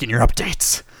instead of just getting your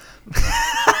updates.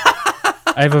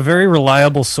 I have a very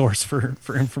reliable source for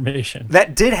information.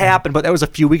 That did happen, but that was a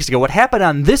few weeks ago. What happened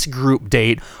on this group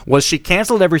date was she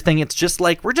canceled everything. It's just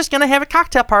like, we're just going to have a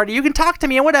cocktail party. You can talk to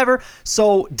me and whatever.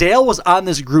 So Dale was on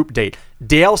this group date.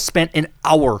 Dale spent an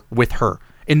hour with her.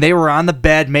 And they were on the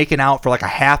bed making out for like a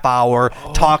half hour,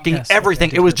 talking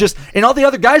everything. It was just, and all the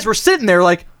other guys were sitting there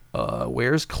like,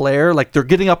 where's Claire? Like, they're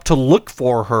getting up to look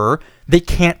for her. They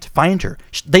can't find her.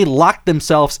 They locked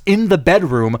themselves in the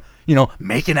bedroom,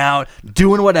 making out,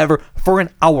 doing whatever for an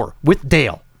hour with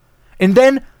Dale. And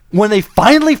then when they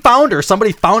finally found her,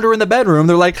 somebody found her in the bedroom.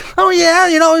 They're like, oh yeah,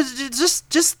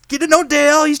 just get to know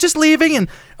Dale. He's just leaving. And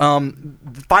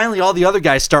finally all the other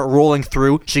guys start rolling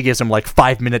through. She gives them like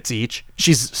 5 minutes each.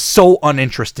 She's so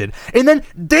uninterested. And then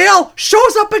Dale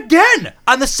shows up again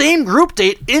on the same group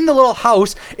date in the little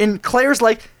house. And Claire's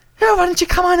like, oh, why don't you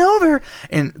come on over?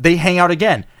 And they hang out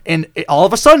again. And all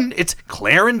of a sudden, it's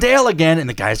Claire and Dale again. And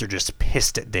the guys are just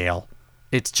pissed at Dale.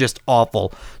 It's just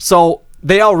awful. So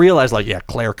they all realize, like, yeah,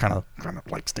 Claire kind of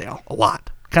likes Dale a lot.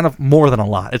 Kind of more than a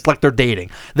lot. It's like they're dating.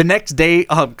 The next day,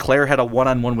 Claire had a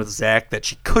one-on-one with Zach that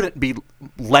she couldn't be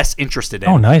less interested in.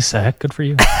 Oh, nice, Zach. Good for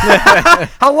you.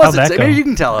 How was it? Maybe you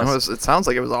can tell us. It sounds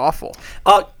like it was awful.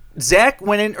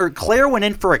 Claire went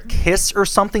in for a kiss or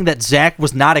something that Zach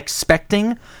was not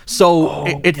expecting. So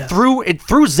it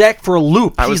threw Zach for a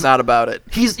loop. I was not about it.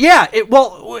 It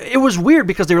was weird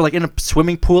because they were like in a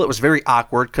swimming pool. It was very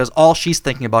awkward because all she's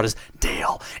thinking about is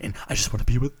Dale, and I just want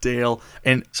to be with Dale.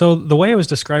 And so the way it was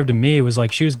described to me was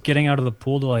like she was getting out of the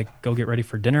pool to like go get ready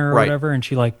for dinner or whatever, and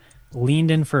she like leaned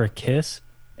in for a kiss,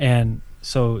 and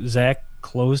so Zach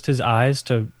closed his eyes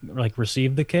to like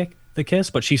receive the kiss,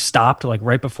 but she stopped like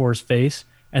right before his face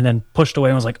and then pushed away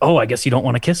and was like, oh, I guess you don't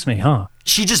want to kiss me, huh?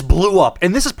 She just blew up.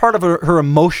 And this is part of her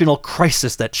emotional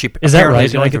crisis that she is that right?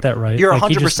 Did I get that right? You're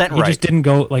 100% right. He just didn't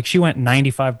go, like she went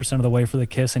 95% of the way for the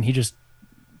kiss and he just,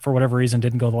 for whatever reason,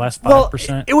 didn't go the last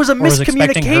 5%. It was a miscommunication. Was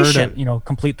expecting her to,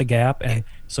 complete the gap. And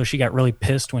so she got really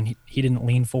pissed when he didn't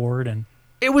lean forward. And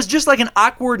it was just like an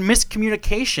awkward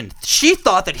miscommunication. She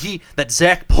thought that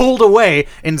Zach pulled away,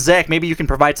 and Zach, maybe you can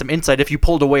provide some insight if you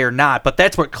pulled away or not, but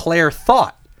that's what Claire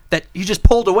thought, that he just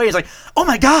pulled away. He's like, oh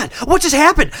my God, what just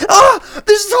happened? Oh,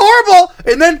 this is horrible.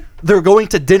 And then they're going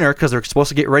to dinner because they're supposed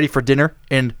to get ready for dinner,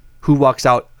 and who walks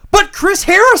out? But Chris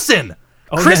Harrison.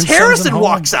 Chris Harrison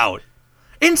walks out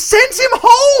and sends him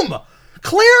home.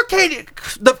 Claire Katie,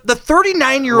 the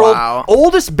 39-year-old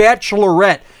oldest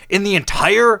Bachelorette, in the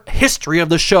entire history of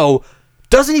the show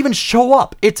doesn't even show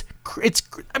up.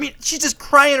 I mean, she's just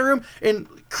crying in her room, and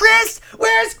Chris,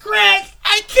 where's Chris?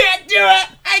 I can't do it.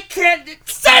 I can't.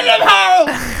 Send him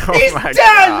home. He's done.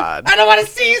 God. I don't want to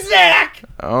see Zach.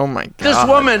 Oh my God. This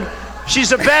woman,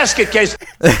 she's a basket case.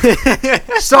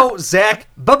 So Zach,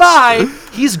 bye-bye.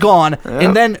 He's gone. Yep.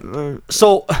 And then,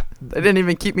 so they didn't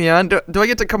even keep me on. Do I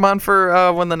get to come on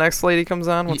for when the next lady comes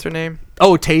on? What's her name?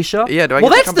 Oh, Tasha? Yeah, do I get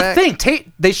to come back? Well, that's the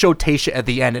thing. They showed Tasha at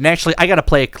the end. And actually, I got to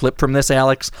play a clip from this,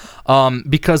 Alex,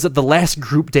 because at the last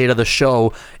group date of the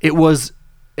show, it was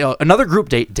another group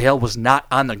date. Dale was not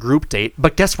on the group date.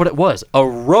 But guess what it was? A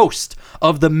roast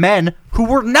of the men who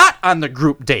were not on the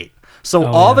group date. So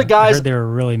all the guys... I heard they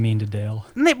were really mean to Dale.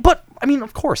 But, I mean,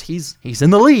 of course, he's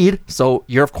in the lead. So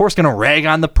you're, of course, going to rag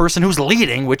on the person who's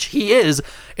leading, which he is.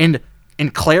 And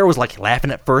Claire was, like, laughing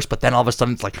at first, but then all of a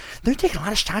sudden it's like, they're taking a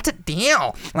lot of shots at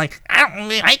Dale. Like, I don't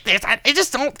really like this. I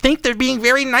just don't think they're being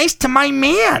very nice to my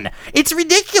man. It's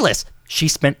ridiculous. She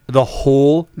spent the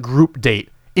whole group date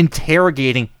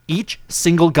interrogating each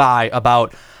single guy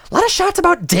about a lot of shots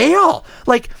about Dale.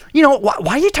 Like, you know,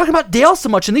 why are you talking about Dale so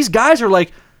much? And these guys are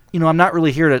like, you know, I'm not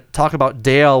really here to talk about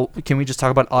Dale. Can we just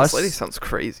talk about us? This lady sounds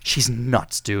crazy. She's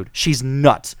nuts, dude. She's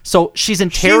nuts. So she's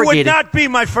interrogating. She would not be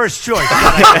my first choice.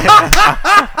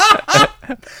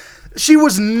 She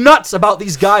was nuts about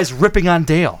these guys ripping on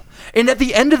Dale. And at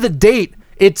the end of the date,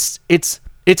 it's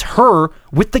her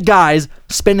with the guys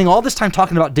spending all this time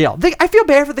talking about Dale. I feel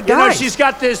bad for the guys. You know, she's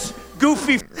got this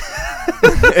goofy...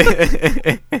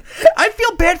 I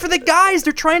feel bad for the guys.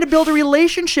 They're trying to build a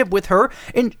relationship with her,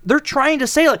 and they're trying to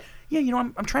say, like, yeah, you know,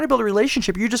 I'm trying to build a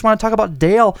relationship. You just want to talk about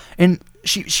Dale, and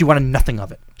she wanted nothing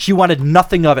of it. She wanted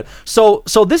nothing of it. So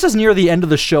this is near the end of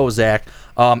the show, Zach,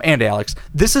 and Alex.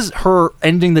 This is her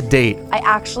ending the date. I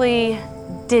actually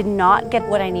did not get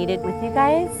what I needed with you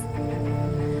guys.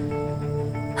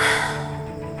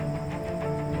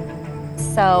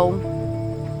 So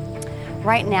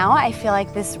right now, I feel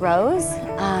like this rose,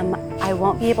 I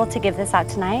won't be able to give this out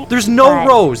tonight. There's no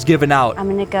rose given out. I'm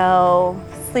gonna go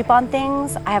sleep on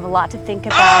things. I have a lot to think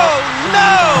about.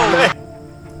 Oh,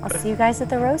 no! I'll see you guys at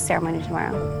the rose ceremony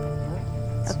tomorrow.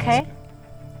 Okay?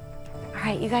 All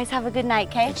right, you guys have a good night,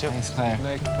 okay? Thanks, Claire.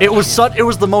 It was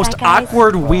the most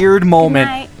awkward, weird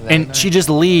moment, and she just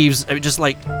leaves, just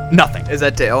like nothing. Is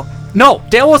that Dale? No,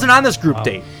 Dale wasn't on this group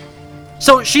date.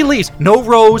 So she leaves. No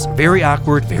rose, very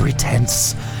awkward, very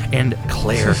tense. And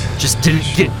Claire just didn't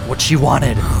get what she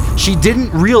wanted. She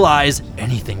didn't realize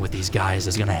anything with these guys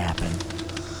is going to happen.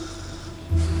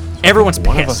 Everyone's pissed.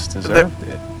 One of us deserved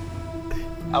it.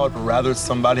 I would rather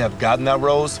somebody have gotten that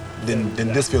rose than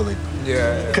this feeling.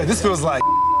 Yeah. Because this feels like,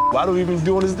 why do we even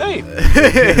do on this date?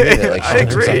 Like, I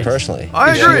agree. Personally.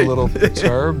 I agree. Is she a little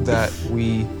perturbed that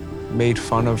we made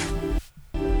fun of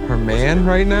her man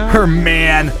right now? Her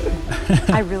man.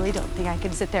 I really don't think I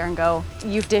can sit there and go,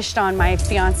 you've dished on my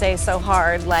fiance so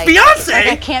hard. Like, fiance? Like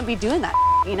I can't be doing that,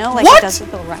 you know? Like, what? It doesn't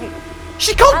feel right.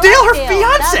 She called Dale her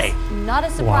fiance. That's not a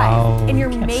surprise. Wow, and you're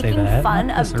can't say making that. fun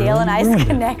Not of this Dale and early. I's Ruined it.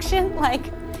 connection. Like,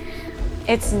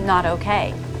 it's not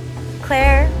okay.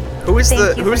 Claire, Who's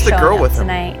thank you the for girl showing with up him?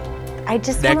 tonight. I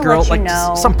just That want to girl, let you like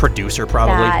know some producer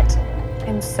probably. that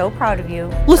I'm so proud of you.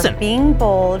 Listen. For being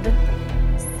bold,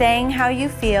 saying how you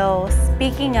feel,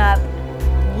 speaking up,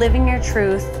 living your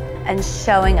truth, and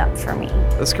showing up for me.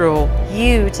 This girl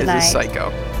You is tonight a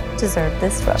psycho. deserve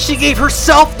this rose. She gave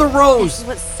herself the This rose. is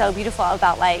what's so beautiful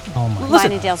about like Oh my.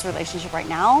 mine and Dale's relationship right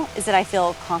now is that I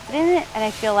feel confident in it, and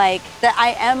I feel like that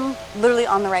I am literally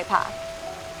on the right path.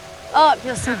 Oh, it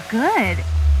feels so good.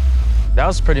 That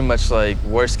was pretty much like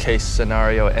worst case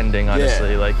scenario ending,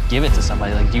 honestly. Like, Give it to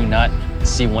somebody. Like, do you not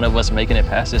see one of us making it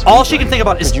past this All week? she can think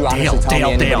about is Could you honestly Dale, tell me Dale,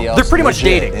 anybody Dale. else They're pretty much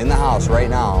legit dating. in the house right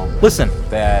now Listen,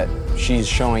 that she's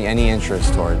showing any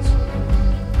interest towards?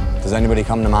 Does anybody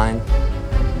come to mind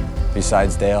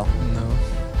besides Dale? No.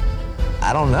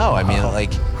 I don't know. I mean,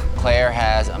 like, Claire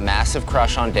has a massive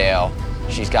crush on Dale.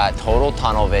 She's got total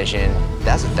tunnel vision.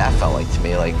 That's what that felt like to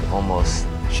me, like almost.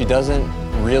 She doesn't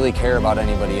really care about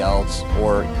anybody else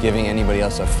or giving anybody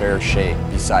else a fair shake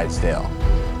besides Dale.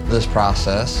 This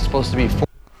process is supposed to be.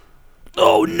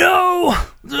 oh no!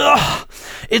 Ugh.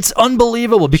 It's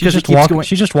unbelievable because it keeps going.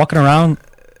 She's just walking around.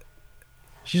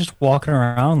 She's just walking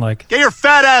around like Get your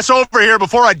fat ass over here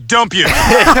before I dump you.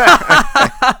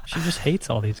 she just hates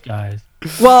all these guys.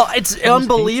 Well, it's hates all of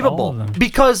unbelievable them.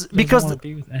 because She doesn't want to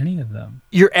be with any of them.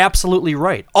 you're absolutely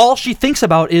right. All she thinks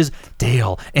about is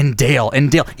Dale and Dale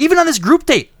and Dale. Even on this group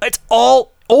date, it's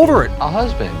all over it. A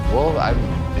husband. Well,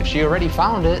 If she already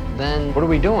found it, then what are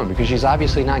we doing? Because she's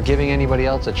obviously not giving anybody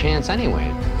else a chance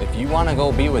anyway. If you want to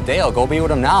go be with Dale, go be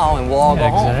with him now, and we'll all go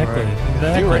home. Exactly.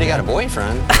 If you already got a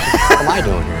boyfriend, what am I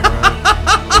doing here?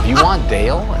 If you want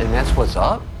Dale and that's what's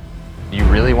up, you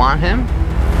really want him?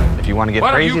 If you want to get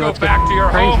Why don't crazy, you go let's back get to your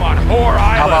crazy. home on Whore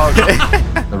Island? How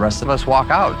about the rest of us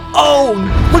walk out? Oh,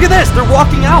 look at this. They're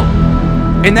walking out.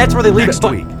 And that's where they leave it.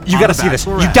 But you got to see this.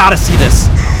 You got to see this.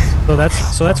 So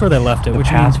that's where they left it, which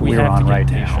means we we're have on to right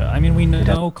get now. Tasha. I mean, we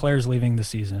know Claire's leaving the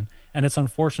season, and it's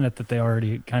unfortunate that they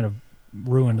already kind of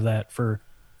ruined that for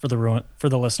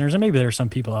the listeners. And maybe there's some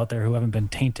people out there who haven't been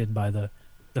tainted by the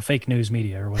fake news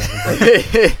media or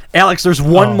whatever. Alex, there's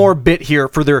one more bit here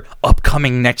for their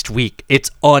upcoming next week.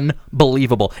 It's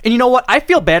unbelievable. And you know what? I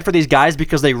feel bad for these guys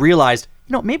because they realized,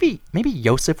 maybe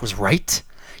Yosef was right.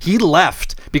 He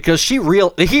left because he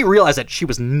realized that she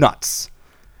was nuts.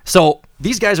 So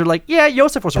these guys are like, yeah,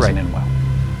 Yosef was right. Doesn't end well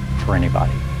for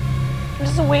anybody. I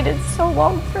just waited so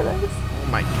long for this. Oh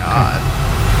my God.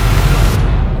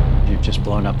 You've just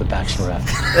blown up the Bachelorette.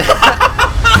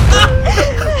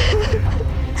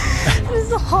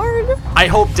 This is hard. I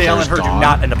hope Dale and her do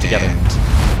not end up together.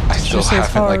 I still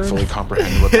haven't fully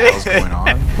comprehended what the hell's going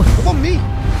on. What about me?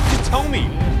 Just tell me.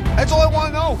 That's all I want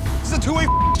to know. This is a two-way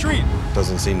street.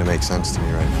 Doesn't seem to make sense to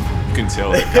me right now. You can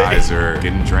tell that guys are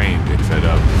getting drained and fed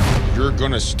up. You're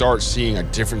gonna start seeing a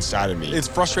different side of me. It's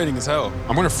frustrating as hell.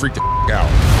 I'm gonna freak the out.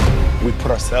 We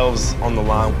put ourselves on the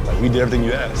line. Like, we did everything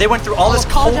you asked. They went through all this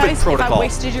COVID protocol if I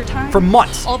wasted your time. for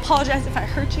months. I'll apologize if I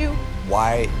hurt you.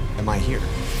 Why am I here?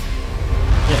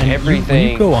 And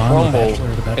Everything you go on crumbled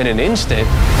in an instant.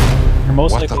 You're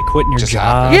most What likely the quitting your just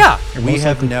job. happened? Yeah. You're We most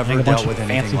have likely never getting a bunch dealt of with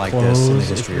anything fancy like this in the clothes.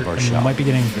 history of our You show. might be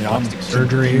getting plastic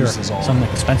surgery or This is all some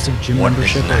expensive gym one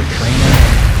membership or a big trainer.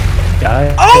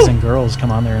 Guys Oh! and girls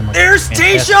come on there and like. There's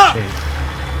fantastic Tasha! shape.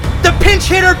 The pinch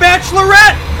hitter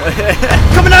Bachelorette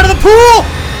coming out of the pool.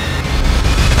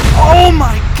 Oh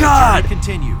my God!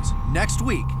 Continues next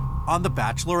week on The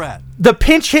Bachelorette. The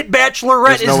pinch hit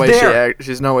Bachelorette There's no is way there.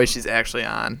 there's no way she's actually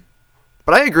on.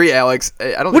 But I agree, Alex.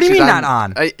 I don't. What think do you she's mean not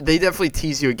on? They definitely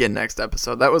tease you again next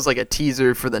episode. That was like a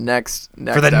teaser for the next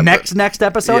next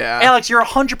episode. Yeah. Alex, you're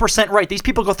 100% right. These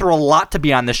people go through a lot to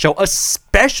be on this show,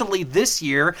 especially this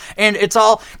year, and it's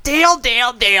all Dale.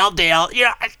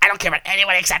 Yeah, I don't care about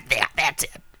anyone except Dale. That's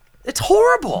it. It's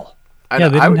horrible. Yeah,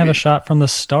 they didn't have a shot from the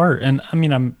start, and I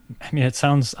mean, it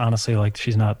sounds honestly like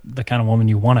she's not the kind of woman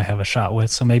you want to have a shot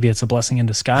with. So maybe it's a blessing in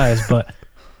disguise, but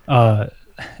I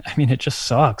mean, it just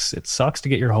sucks. It sucks to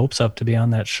get your hopes up to be on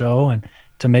that show and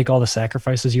to make all the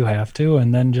sacrifices you have to,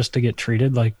 and then just to get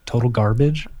treated like total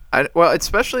garbage. Well,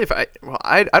 especially if I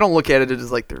don't look at it as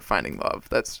like they're finding love.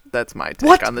 That's my take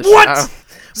What? on this What? show.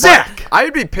 Zach!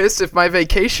 I'd be pissed if my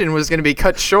vacation was going to be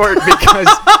cut short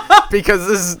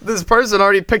because this person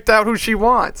already picked out who she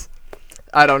wants.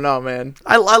 I don't know, man.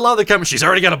 I love the comment. She's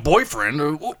already got a boyfriend.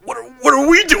 What are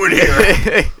we doing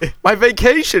here? My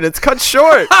vacation, it's cut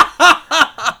short.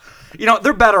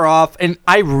 They're better off, and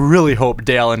I really hope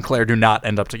Dale and Claire do not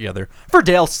end up together. For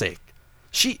Dale's sake.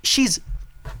 She's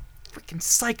freaking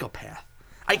psychopath.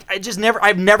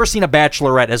 I've never seen a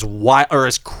Bachelorette as wild or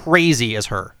as crazy as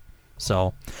her.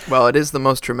 So, well, it is the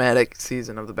most dramatic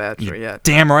season of The Bachelor yet.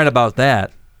 Damn right about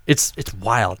that. It's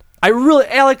wild.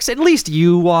 Alex, at least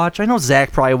you watch. I know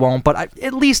Zach probably won't, but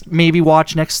at least maybe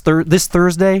watch this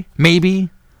Thursday, maybe,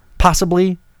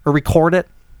 possibly, or record it.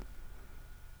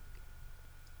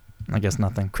 I guess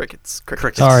nothing. Crickets.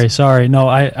 Sorry. No,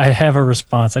 I have a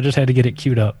response. I just had to get it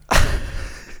queued up.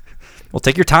 Well,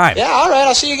 take your time. Yeah, all right.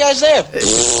 I'll see you guys there.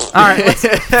 All right, let's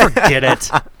forget it.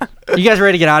 You guys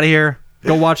ready to get out of here?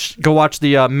 Go watch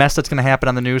the mess that's going to happen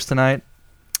on the news tonight.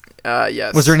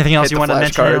 Yes. Was there anything else you wanted to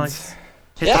mention, Alex?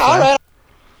 Yeah, all right.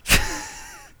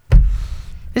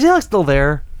 Is Alex still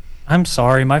there? I'm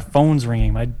sorry, my phone's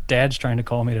ringing. My dad's trying to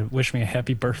call me to wish me a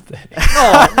happy birthday.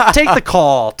 No, take the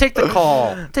call. Take the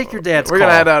call. Take your dad's We're call.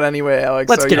 gonna head out anyway, Alex.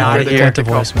 Let's get out of here. Went to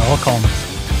voicemail. I'll call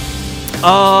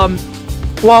him.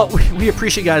 Well, we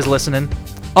appreciate you guys listening.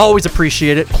 Always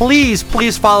appreciate it. Please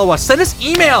follow us. Send us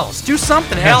emails. Do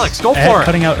something, Yes. Alex. Go for it.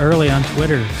 Cutting Out Early on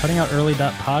Twitter.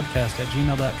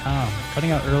 cuttingout.early.podcast@gmail.com.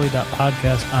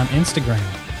 cuttingout.early.podcast on Instagram.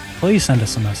 Please send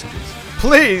us some messages.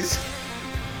 Please.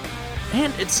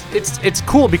 And it's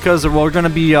cool because we're going to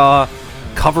be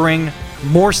covering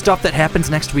more stuff that happens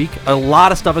next week. A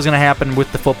lot of stuff is going to happen with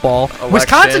the football. Election.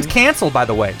 Wisconsin's canceled, by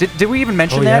the way. Did we even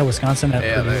mention that? Yeah, Wisconsin.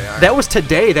 Yeah, they are. That was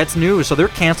today. That's news. So they're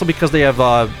canceled because they have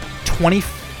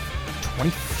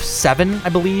 27, I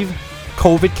believe,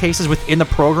 COVID cases within the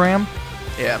program.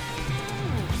 Yeah.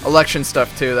 Election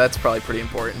stuff too. That's probably pretty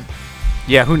important.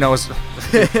 Yeah, who knows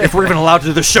if we're even allowed to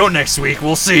do the show next week.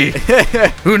 We'll see.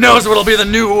 Who knows what'll be the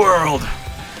new world.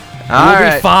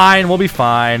 We'll be fine. We'll be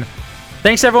fine.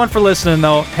 Thanks, everyone, for listening,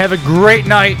 though. Have a great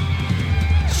night.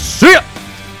 See ya.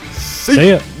 See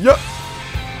ya. Yep.